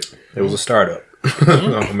do it. It was a startup.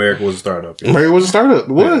 America was a startup. America was a startup.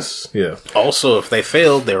 It was. Yeah. Also, if they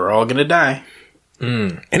failed, they were all going to die.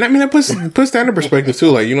 And I mean, that puts that into perspective, too.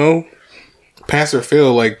 Like, pass or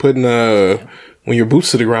fail, like, putting, when your boots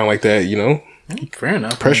to the ground like that, Fair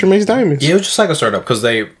enough. Pressure makes diamonds. Yeah, it was just like a startup because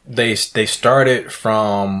they started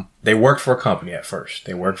from, they worked for a company at first.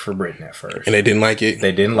 They worked for Britain at first. And they didn't like it.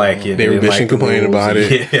 They didn't like it. They were bitching, complaining about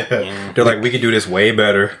it. Yeah. They're like, we could do this way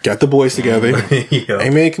better. Got the boys together. Yep. Hey,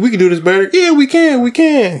 man, we can do this better. Yeah, we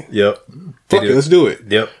can. Yep. Fuck it, let's do it.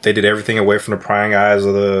 Yep. They did everything away from the prying eyes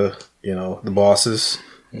of the bosses.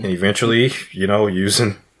 And eventually,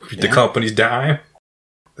 using the company's dime,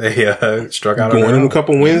 they struck out going in a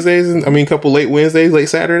couple Wednesdays, couple late Wednesdays, late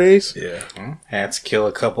Saturdays. Yeah. Had to kill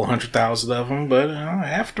a couple 100,000 of them, but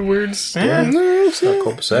afterwards,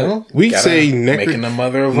 We say making the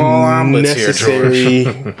mother of all omelets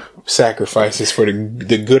necessary sacrifices for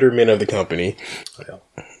the gooder men of the company.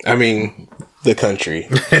 I mean, the country.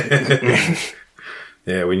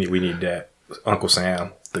 Yeah, we need that. Uncle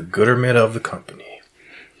Sam, the gooder men of the company.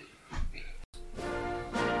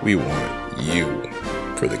 We want you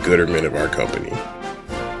for the gooder men of our company.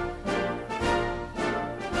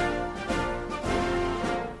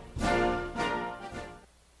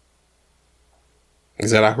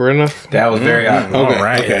 Is that awkward enough? That was very awkward. Okay, All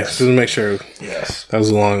right. okay. Yes. Just to make sure. Yes. That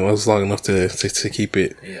was long enough to keep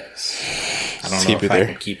it. Yes. I don't know if I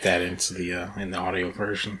can keep that into the in the audio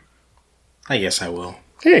version. I guess I will.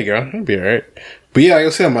 There you go. It'll be all right. But yeah, like I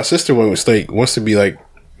said, my sister wants to be like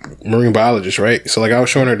marine biologist, right? So like I was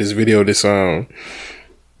showing her this video, this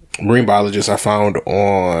marine biologist I found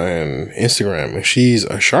on Instagram, and she's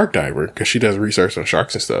a shark diver because she does research on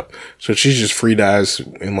sharks and stuff. So she just free dives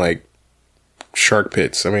in like shark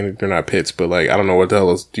pits. I mean, they're not pits, but like I don't know what the hell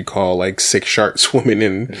else you call like 6 sharks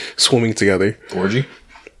swimming together. Orgy?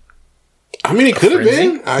 I mean, it could have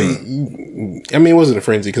been. I mean, it wasn't a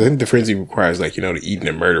frenzy because I think the frenzy requires like the eating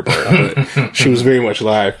and murder part. But she was very much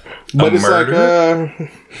live. But it's like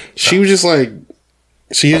she was just like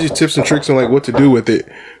she gives you tips and tricks on like what to do with it.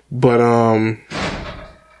 But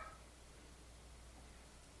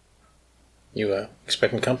you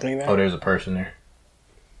expecting company there? Oh, there's a person there.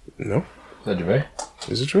 No, Is that Gervais?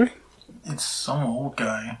 is it true? It's some old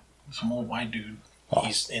guy, some old white dude. Oh.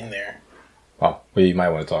 He's in there. Oh, well, you might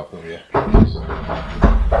want to talk to him, yeah.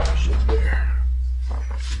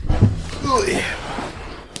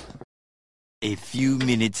 A few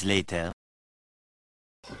minutes later.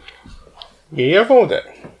 Yeah, you have fun with that.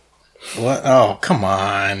 What? Oh, come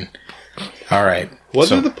on. All right.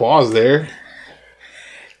 Wasn't the pause there?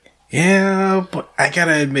 Yeah, but I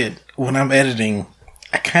gotta admit, when I'm editing,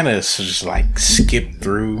 I kind of just like skip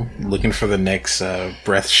through looking for the next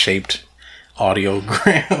breath-shaped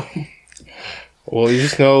audiogram. Well, you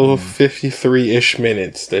just know 53-ish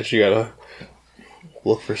minutes that you gotta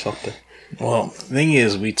look for something. Well, the thing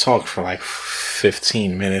is, we talked for like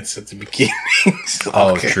 15 minutes at the beginning. So,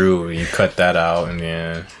 Oh, okay. true. You cut that out, and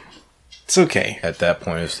then It's okay. at that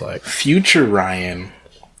point, it's like, Future Ryan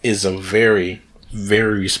is a very,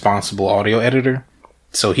 very responsible audio editor.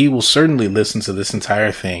 So he will certainly listen to this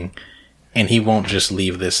entire thing, and he won't just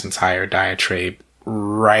leave this entire diatribe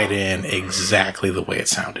right in exactly the way it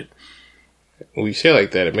sounded. When you say it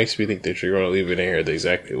like that, it makes me think that you're going to leave it in here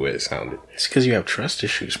exactly the way it sounded. It's because you have trust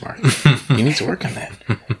issues, Mark. You need to work on that.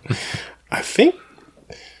 I think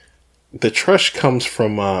the trust comes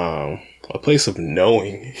from a place of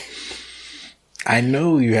knowing. I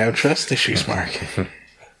know you have trust issues, Mark.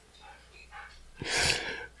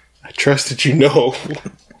 I trust that you know.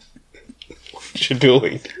 you're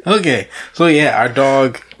doing. Okay. So yeah, our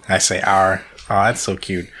dog, I say our, oh, that's so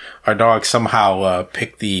cute. Our dog somehow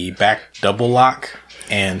picked the back double lock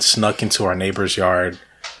and snuck into our neighbor's yard.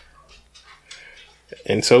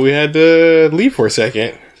 And so we had to leave for a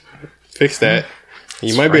second. Fix that.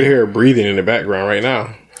 You might be able to hear her breathing in the background right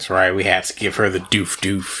now. That's right. We had to give her the doof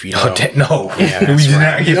doof. You know? No. Yeah, We did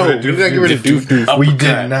not give her the we did not give her the doof doof. We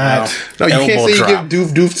did not. No, you can't say you drop. give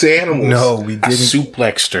doof doof to animals. No, we I didn't.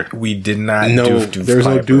 suplexed her We did not No, doof doof there's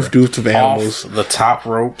no Piper. doof doof to animals. off the top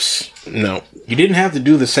ropes. No. You didn't have to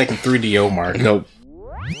do the second 3DO mark. Nope.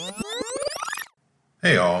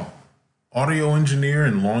 Hey all, audio engineer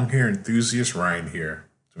and long hair enthusiast Ryan here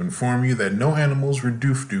to inform you that no animals were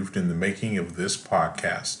doof-doofed in the making of this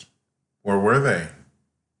podcast. Or were they?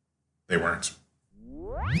 They weren't.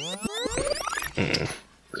 As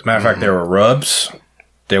a matter of fact, there were rubs.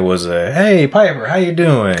 There was a, hey, Piper, how you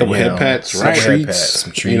doing? Couple You head know, pats, some some head treats, pats,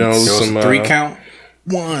 some treats. you know, There was some a 3 count.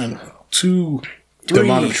 1, 2, 3. the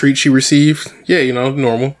amount of treats she received. Yeah, you know,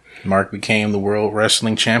 normal. Mark became the world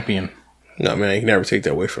wrestling champion. No, man, you can never take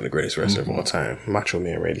that away from the greatest wrestler of all time, Macho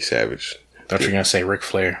Man Randy Savage. Thought you were going to say Ric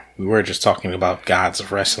Flair. We were just talking about gods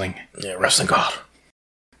of wrestling. Yeah, wrestling god.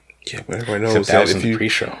 Yeah, but everyone Except knows that that was in if the you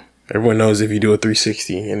pre-show. everyone knows if you do a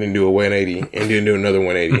 360 and then do a 180 and then do another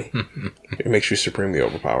 180, it makes you supremely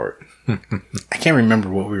overpowered. I can't remember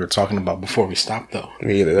what we were talking about before we stopped, though.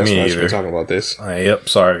 Me either. That's Me why either. we're talking about this. Yep,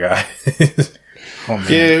 sorry, guy. Oh, man.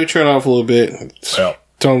 Yeah, we turned off a little bit. Well,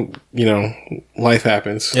 Don't, you know, life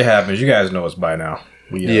happens. it happens. You guys know us by now.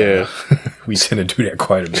 We, Yeah. we tend to do that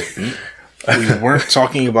quite a bit. We weren't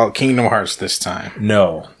talking about Kingdom Hearts this time.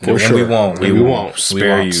 No, For and sure. we won't. We won't.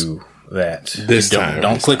 spare We won't. you that. This time.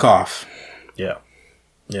 Don't click off. Yeah.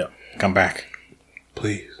 Yeah. Come back.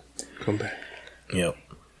 Please, come back. Yep.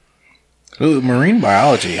 Ooh, marine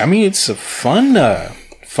biology. I mean, it's a fun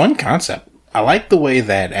concept. I like the way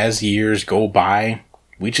that as years go by,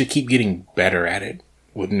 we just keep getting better at it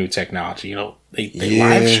with new technology. You know, they Yeah.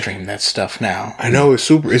 live stream that stuff now. I know,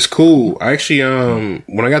 it's cool. I actually,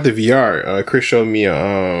 when I got the VR, Chris showed me,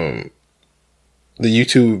 the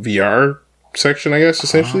YouTube VR section, I guess,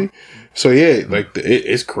 essentially. So yeah, like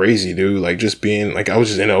it's crazy, dude. Like just being like, I was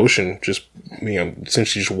just in the ocean, just, you know,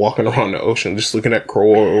 essentially just walking around the ocean, just looking at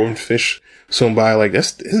coral and fish swim by. Like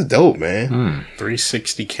it's dope, man.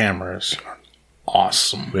 360 cameras are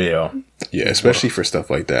awesome. Yeah. Yeah, especially for stuff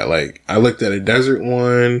like that. Like I looked at a desert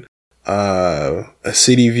one, a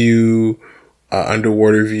city view,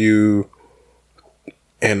 underwater view,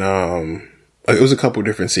 and it was a couple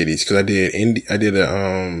different cities because I did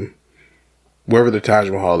a wherever the Taj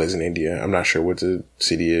Mahal is in India. I'm not sure what the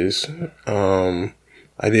city is.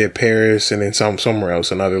 I did Paris and then somewhere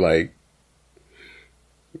else, another like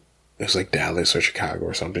it was like Dallas or Chicago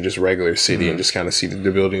or something, just regular city, and just kind of see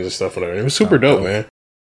the buildings and stuff. And it was super dope, man.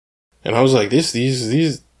 And I was like, these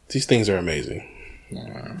things are amazing.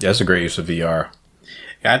 That's a great use of VR.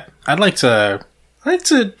 I'd like to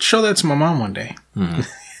show that to my mom one day.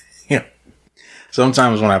 Yeah.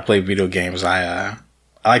 Sometimes when I play video games, I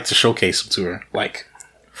like to showcase them to her. Like,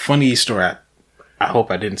 funny story. I hope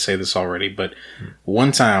I didn't say this already, but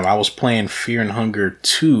one time I was playing Fear and Hunger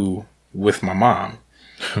 2 with my mom.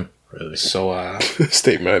 Really? So,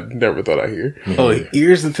 Statement I never thought I'd hear.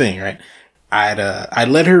 here's the thing, right? I'd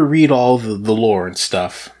let her read all the lore and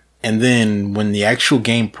stuff. And then when the actual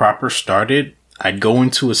game proper started, I'd go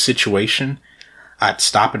into a situation. I'd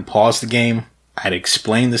stop and pause the game. I'd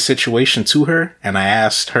explain the situation to her. And I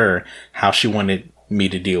asked her how she wanted me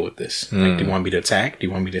to deal with this. Like, do you want me to attack? Do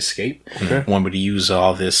you want me to escape? Do you want me to use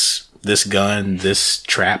all this gun, this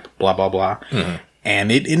trap, blah, blah, blah.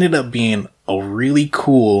 And it ended up being a really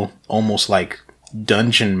cool, almost like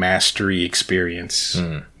dungeon mastery experience.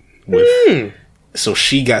 So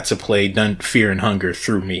she got to play Fear and Hunger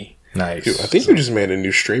through me. Nice. Dude, I think you just made a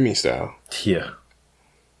new streaming style. Yeah.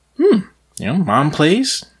 You know, mom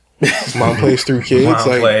plays. Mom plays through kids. Mom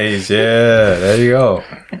like, plays. Yeah. There you go.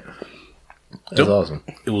 That's awesome.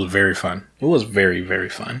 It was very fun. It was very, very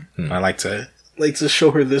fun. I like to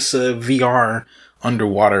show her this VR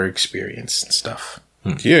underwater experience and stuff.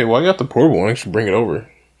 Yeah, well, I got the portable one. I should bring it over.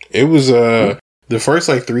 It was, the first,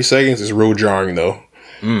 3 seconds is real jarring, though.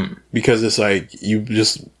 Because it's like, you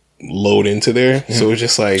just load into there. So it's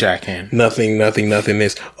just like, Jackhand. nothing,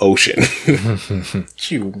 this ocean.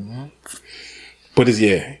 But it's,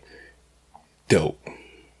 yeah, dope.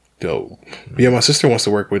 Yeah, my sister wants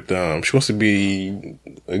to work with, she wants to be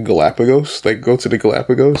a Galapagos, go to the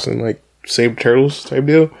Galapagos and, save turtles type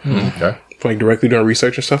deal. Okay. Directly doing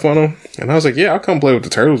research and stuff on them. And I was like, yeah, I'll come play with the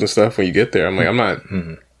turtles and stuff when you get there. I'm like, I'm not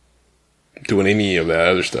doing any of that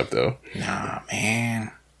other stuff, though. Nah,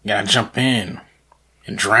 man. You gotta jump in.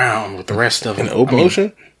 and drown with the rest of them. In the open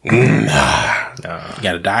ocean? Nah. You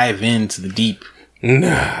gotta dive into the deep.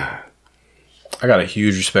 Nah. I got a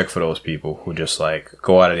huge respect for those people who just like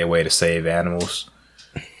go out of their way to save animals.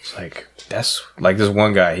 It's like, that's like this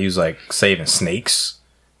one guy, he was like saving snakes.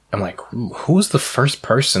 I'm like, who's the first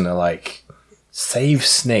person to like save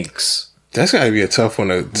snakes? That's gotta be a tough one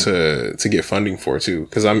to get funding for too.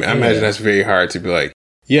 Cause I imagine that's very hard to be like,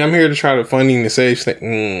 yeah, I'm here to try to funding to save snakes.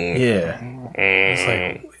 Yeah. It's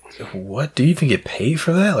like, what? Do you even get paid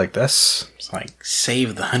for that? Like, It's like,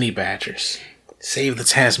 save the honey badgers. Save the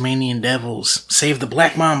Tasmanian devils. Save the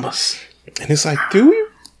black mambas. And it's like, do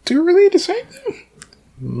we really need to save them?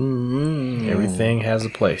 everything has a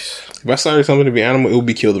place. If I started something to be animal, it would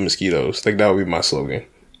be kill the mosquitoes. Like, that would be my slogan.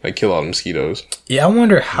 Like, kill all the mosquitoes. Yeah, I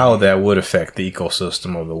wonder how that would affect the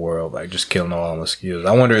ecosystem of the world. Like, just killing all the mosquitoes.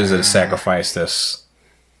 I wonder, is it a sacrifice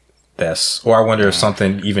or I wonder if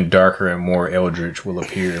something even darker and more eldritch will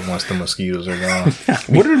appear once the mosquitoes are gone.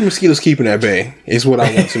 What are the mosquitoes keeping at bay? Is what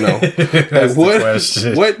I want to know. Like,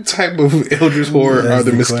 what type of eldritch horror are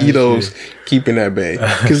the mosquitoes keeping at bay?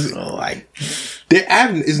 Because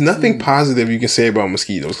there's nothing positive you can say about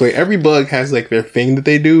mosquitoes. Like, every bug has like their thing that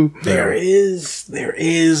they do. There is,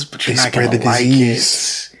 but you're not gonna like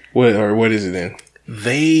it. What is it then?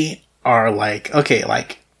 They are like, okay,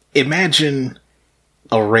 like imagine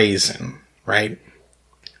a raisin, right?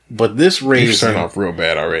 But this raisin, you're starting off real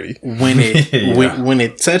bad already. When it when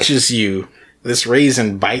it touches you, this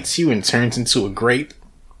raisin bites you and turns into a grape,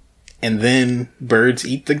 and then birds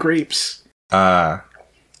eat the grapes. They're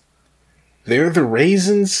the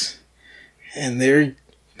raisins, and they're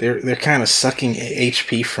kind of sucking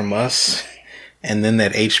HP from us, and then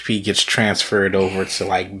that HP gets transferred over to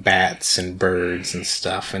like bats and birds and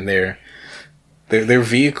stuff, and they're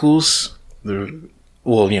vehicles.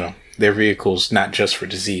 They're vehicles not just for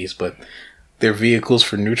disease, but they're vehicles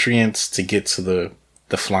for nutrients to get to the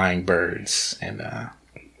flying birds, and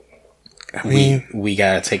we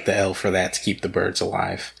gotta take the L for that to keep the birds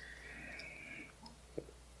alive.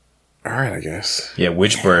 All right, I guess. Yeah,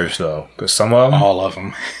 which birds though? Because some of them, all of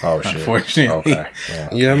them. Oh shit! Unfortunately, okay.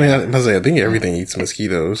 Yeah, I mean, I think everything eats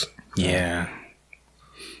mosquitoes. Yeah,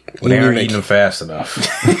 Well, they aren't eating them fast enough.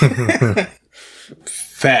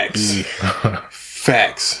 Facts.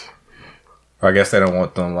 Facts. Or I guess they don't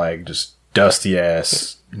want them like just dusty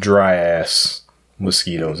ass, dry ass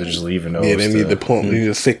mosquitoes. They're just leaving those. Yeah, they need the plump, they need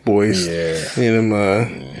the thick boys. Yeah, they need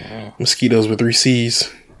them mosquitoes with 3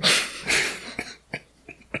 C's.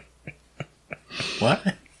 what?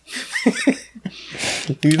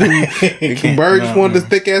 Birds want the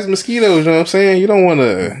thick ass mosquitoes. You know what I'm saying? You don't want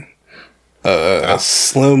a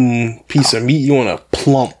slim piece of meat. You want a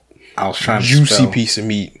plump, juicy piece of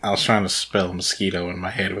meat. I was trying to spell mosquito in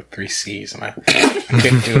my head with 3 C's, and I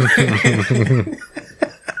couldn't do it.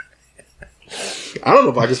 I don't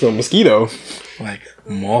know if I can spell mosquito. Like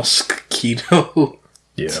mosquito.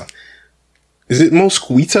 yeah. Is it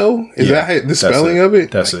mosquito? Is that the spelling of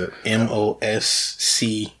it? That's it. MOSCQC.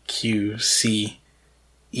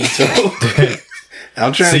 Ito.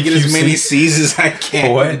 I'm trying to get as many C's as I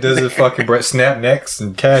can. What? Does it fucking snap necks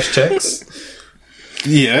and cash checks?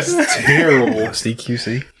 Yeah, that's terrible.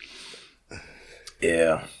 CQC.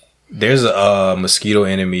 Yeah. There's a mosquito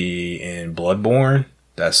enemy in Bloodborne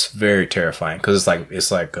that's very terrifying because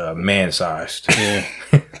it's like man-sized. Yeah.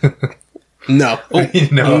 No.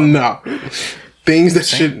 No. Things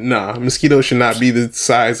that mosquitoes should not be the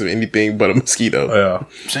size of anything but a mosquito. Yeah.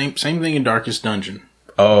 Same thing in Darkest Dungeon.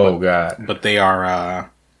 Oh god. But they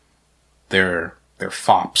are they're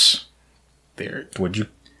fops. They're Would you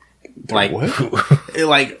like what?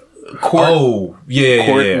 like court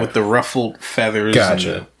yeah. with the ruffled feathers and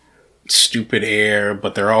the stupid air,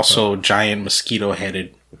 but they're also giant mosquito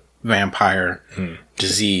headed vampire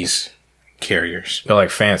disease carriers. They're like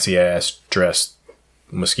fancy ass dressed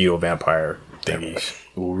mosquito vampire thingies.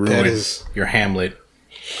 Will ruin your Hamlet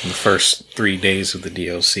in the first 3 days of the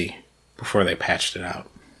DLC before they patched it out.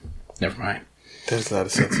 Never mind. That's not a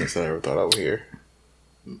sentence I ever thought I would hear.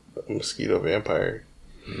 A mosquito vampire.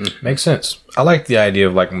 Makes sense. I like the idea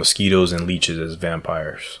of like mosquitoes and leeches as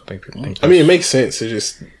vampires. I mean, it makes sense. It's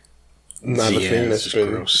just not a thing that's it's been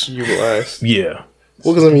gross. utilized. Yeah.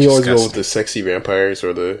 Well, because I mean, you always go with the sexy vampires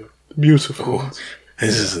or the beautiful ones.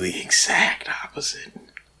 This is the exact opposite.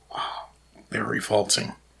 Oh, they're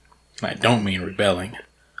revolting. And I don't mean rebelling.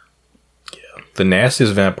 The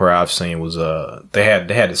nastiest vampire I've seen was they had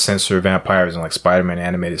to censor vampires in like Spider-Man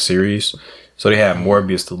animated series. So they had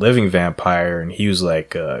Morbius the living vampire, and he was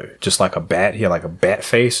like just like a bat. He had like a bat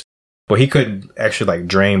face, but he couldn't actually like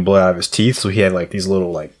drain blood out of his teeth. So he had like these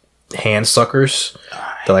little like hand suckers.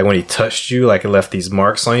 That like when he touched you, like it left these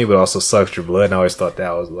marks on you, but also sucked your blood. And I always thought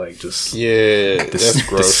that was like just that's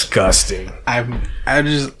gross. Disgusting. I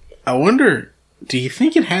wonder. Do you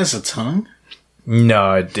think it has a tongue?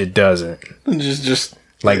 No, it doesn't. Just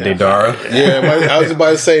like Deidara. Yeah, I was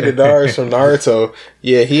about to say Deidara from Naruto.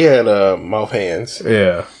 Yeah, he had mouth hands.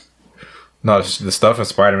 Yeah. No, the stuff in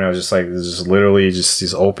Spider-Man was just like just literally just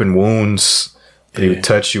these open wounds that he would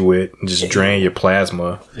touch you with and just drain your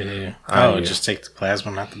plasma. Yeah. Just take the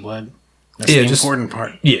plasma, not the blood. That's the important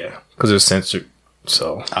part. Yeah, because it was censored.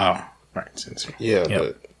 So. Oh, right, censored. Yeah,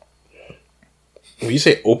 but when you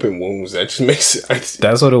say open wounds, that just makes it.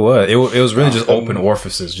 That's what it was. It was really just open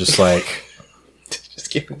orifices, just like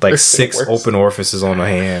like 6 open orifices on the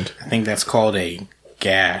hand. I think that's called a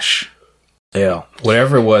gash. Yeah,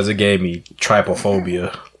 whatever it was, it gave me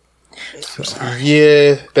trypophobia.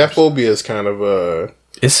 Yeah, that phobia is kind of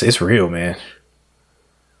it's real, man.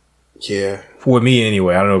 Yeah, with me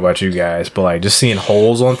anyway. I don't know about you guys, but like just seeing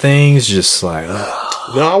holes on things, just like.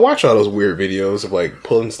 No, I watch all those weird videos of like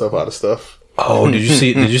pulling stuff out of stuff. Oh, did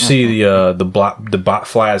you see the bot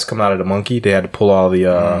flies come out of the monkey? They had to pull all the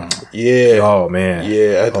Yeah. Oh man.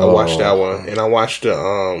 Yeah, I watched that one, and I watched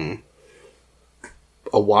a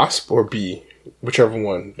wasp or bee, whichever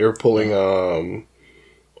one. They were pulling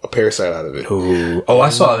a parasite out of it. Ooh. Oh, I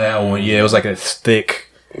saw that one. Yeah, it was like a thick.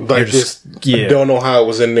 Like I don't know how it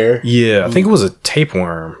was in there. Yeah, I think it was a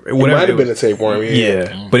tapeworm. It might have been a tapeworm.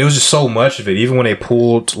 Yeah, but it was just so much of it. Even when they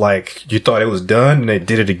pulled, like you thought it was done, and they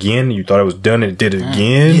did it again. You thought it was done, and it did it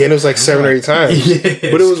again. Yeah, and it was like 7 or 8 times.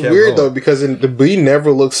 But it was weird though because the bee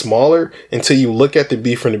never looked smaller until you look at the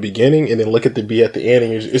bee from the beginning, and then look at the bee at the end,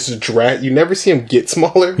 and it's a drag. You never see him get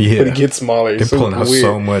smaller, but it gets smaller. They're pulling out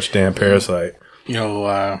so much damn parasite. You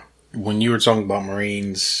know, when you were talking about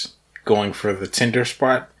Marines going for the tender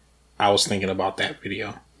spot, I was thinking about that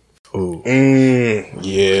video. Ooh.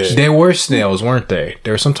 Yeah. There were snails, weren't they?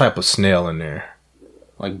 There was some type of snail in there.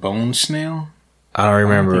 Like bone snail? I don't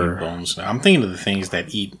remember. Bone snail. I'm thinking of the things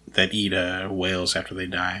that eat whales after they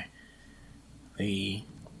die. They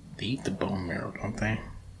eat the bone marrow, don't they?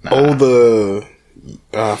 Nah. Oh,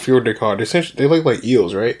 I forget what they're called. They look like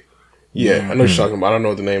eels, right? Yeah, I know what you're talking about. I don't know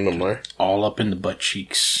what the name of them are. All up in the butt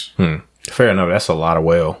cheeks. Fair enough. That's a lot of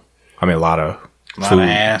whale. I mean, a lot of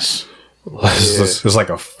ass. It's like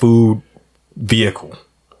a food vehicle.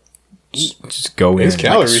 Just go in. It's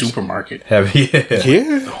calories. Like a supermarket.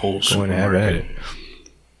 The whole Go in and have at it.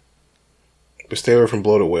 But stay away from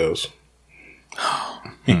bloated whales.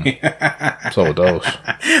 So those.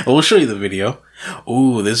 We'll show you the video.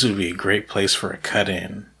 Ooh, this would be a great place for a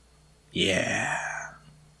cut-in. Yeah.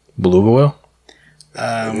 Beluga whale?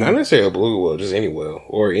 Not necessarily a beluga whale, just any whale.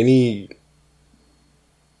 Or any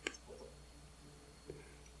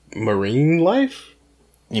marine life?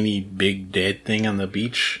 Any big dead thing on the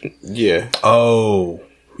beach? Yeah. Oh.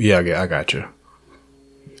 Yeah, I got you.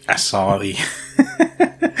 I saw the...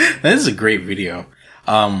 That is a great video.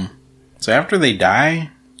 So after they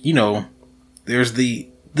die, you know, there's the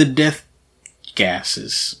death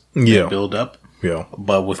gases that build up. Yeah.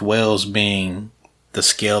 But with whales being the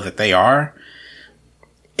scale that they are,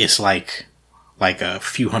 it's like a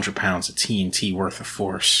few hundred pounds of TNT worth of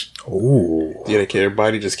force. Ooh. Yeah, their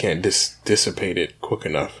body just can't dissipate it quick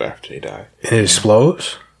enough after they die. And it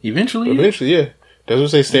explodes? Eventually, yeah. That's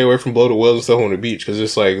what they stay away from bloated whales and stuff on the beach, because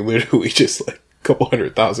it's like literally just like a couple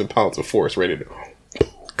 100,000 pounds of force ready to go.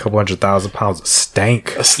 Couple 100,000 pounds of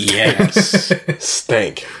stank. Yes.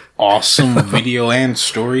 Stank. Awesome video and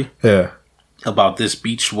story. Yeah. About this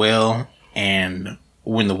beached whale, and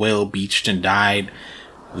when the whale beached and died,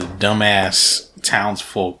 the dumbass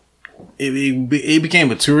townsfolk, it became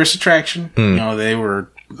a tourist attraction. You know, they were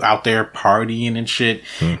out there partying and shit,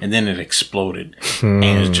 and then it exploded. And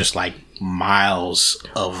it was just like miles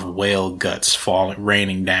of whale guts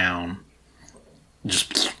raining down.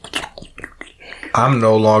 Just... I'm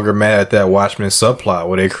no longer mad at that Watchmen subplot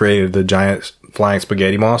where they created the giant flying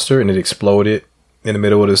spaghetti monster and it exploded in the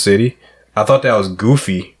middle of the city. I thought that was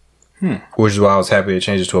goofy, which is why I was happy they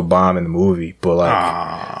changed it to a bomb in the movie. But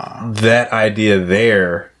like that idea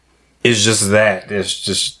there is just that. That's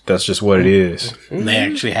just what it is. They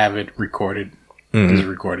actually have it recorded. It's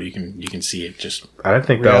recorded. You can see it. Just I didn't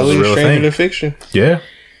think that was a real thing. Than fiction. Yeah,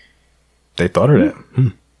 they thought of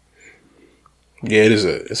that. Yeah,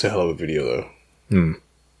 it's a hell of a video though.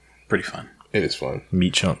 pretty fun. It is fun.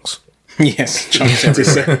 Meat chunks. Yes, chunks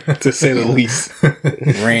everywhere. to say the least.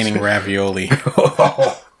 Raining ravioli.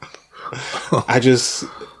 I just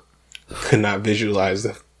could not visualize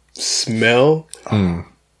the smell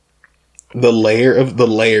the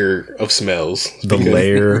layer of smells. The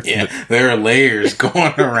layer. Yeah, there are layers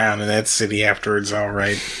going around in that city afterwards. All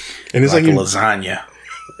right, And it's like lasagna.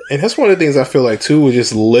 And that's one of the things I feel like too, with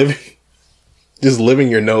just living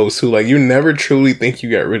your nose too. Like, you never truly think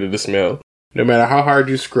you got rid of the smell. No matter how hard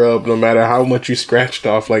you scrub, no matter how much you scratched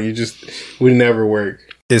off, like, you just would never work.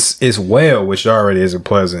 It's whale, which already isn't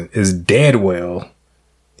pleasant. It's dead whale,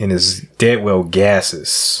 and it's dead whale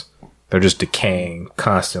gases. They're just decaying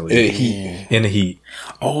constantly in the heat.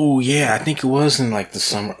 Oh yeah, I think it was in like the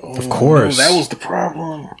summer. Oh, of course, no, that was the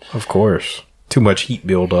problem. Of course, too much heat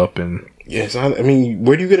build up and. Yes, I mean,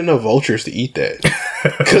 where do you get enough vultures to eat that?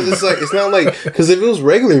 Because it's not like, because if it was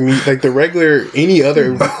regular meat, like any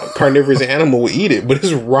other carnivorous animal would eat it, but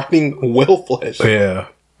it's rotting whale flesh. Yeah.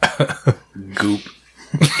 Goop.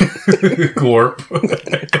 Glorp.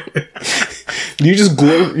 You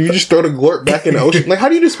just throw the glorp back in the ocean. Like, how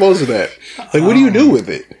do you dispose of that? Like, what do you do with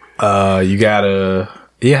it? You gotta.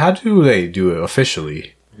 Yeah, how do they do it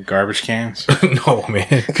officially? Garbage cans? No, man.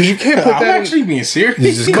 Because you can't put I'm that. actually being serious.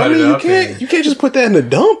 You just cut it up. You can't just put that in the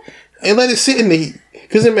dump and let it sit in the heat.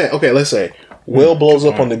 Because okay, let's say whale blows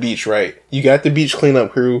up on the beach, right? You got the beach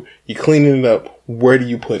cleanup crew. You cleaning it up. Where do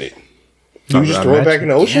you put it? Do you just throw it back in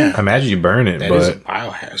the ocean? Yeah. I imagine you burn it, That is a but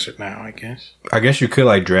biohazard now, I guess. I guess you could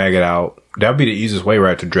like drag it out. That'd be the easiest way,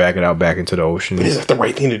 right? To drag it out back into the ocean. But is that the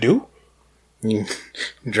right thing to do? You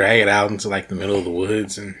drag it out into like the middle of the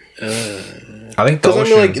woods and I think the Because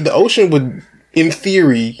ocean. I mean, like, the ocean would, in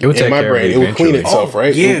theory, It would in take my care of brain, it it would clean eventually. itself,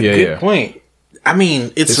 right? yeah, Yeah, good yeah. point. I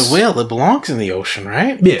mean, it's a whale. It belongs in the ocean,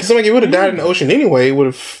 right? Yeah. Because like, it would have died in the ocean anyway. It would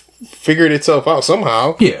have figured itself out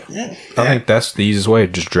somehow. Yeah. Yeah. I think that's the easiest way.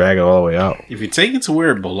 Just drag it all the way out. If you take it to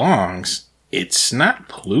where it belongs, it's not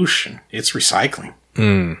pollution. It's recycling.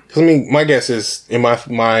 Because I mean, my guess is, in my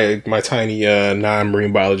tiny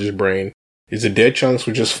non-marine biologist brain, is the dead chunks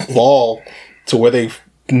would just fall to where they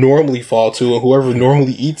normally fall to, and whoever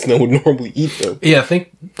normally eats them would normally eat them. Yeah, I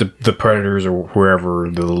think the predators or whoever,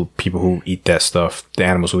 the little people who eat that stuff, the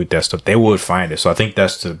animals who eat that stuff, they would find it. So I think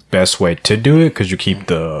that's the best way to do it, because you keep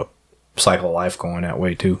the cycle of life going that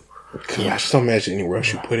way too. I just don't imagine anywhere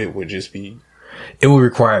else you put it would just be. It would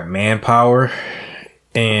require manpower,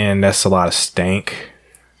 and that's a lot of stank.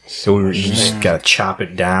 So you just gotta chop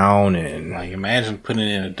it down and Like, imagine putting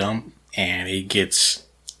it in a dump and it gets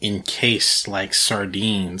encased like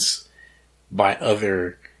sardines by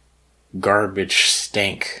other garbage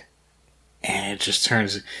stank, and it just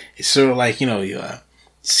turns. It's sort of like, you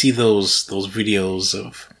see those videos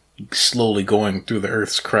of slowly going through the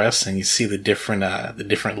Earth's crust, and you see the different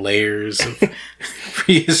layers of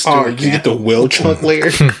prehistoric. You get the whale chunk layer.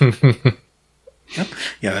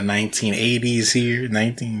 Yeah, the 1980s here,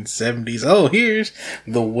 1970s. Oh, here's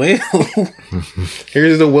the whale.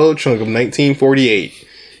 Here's the whale chunk of 1948.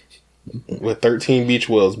 With 13 beach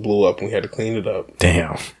whales blew up and we had to clean it up.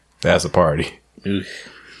 damn, that's a party. Not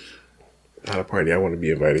a party I want to be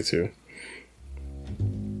invited to.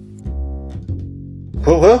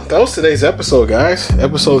 Well, that was today's episode, guys.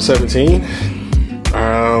 Episode 17.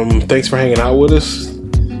 Thanks for hanging out with us.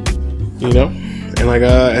 And like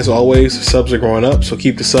as always, subs are growing up, so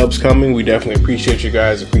keep the subs coming. We definitely appreciate you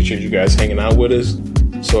guys. Appreciate you guys hanging out with us.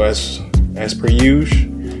 So as per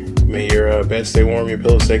usual, may your bed stay warm, your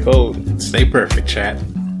pillow stay cold. Stay perfect, chat.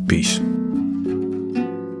 Peace.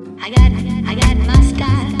 I got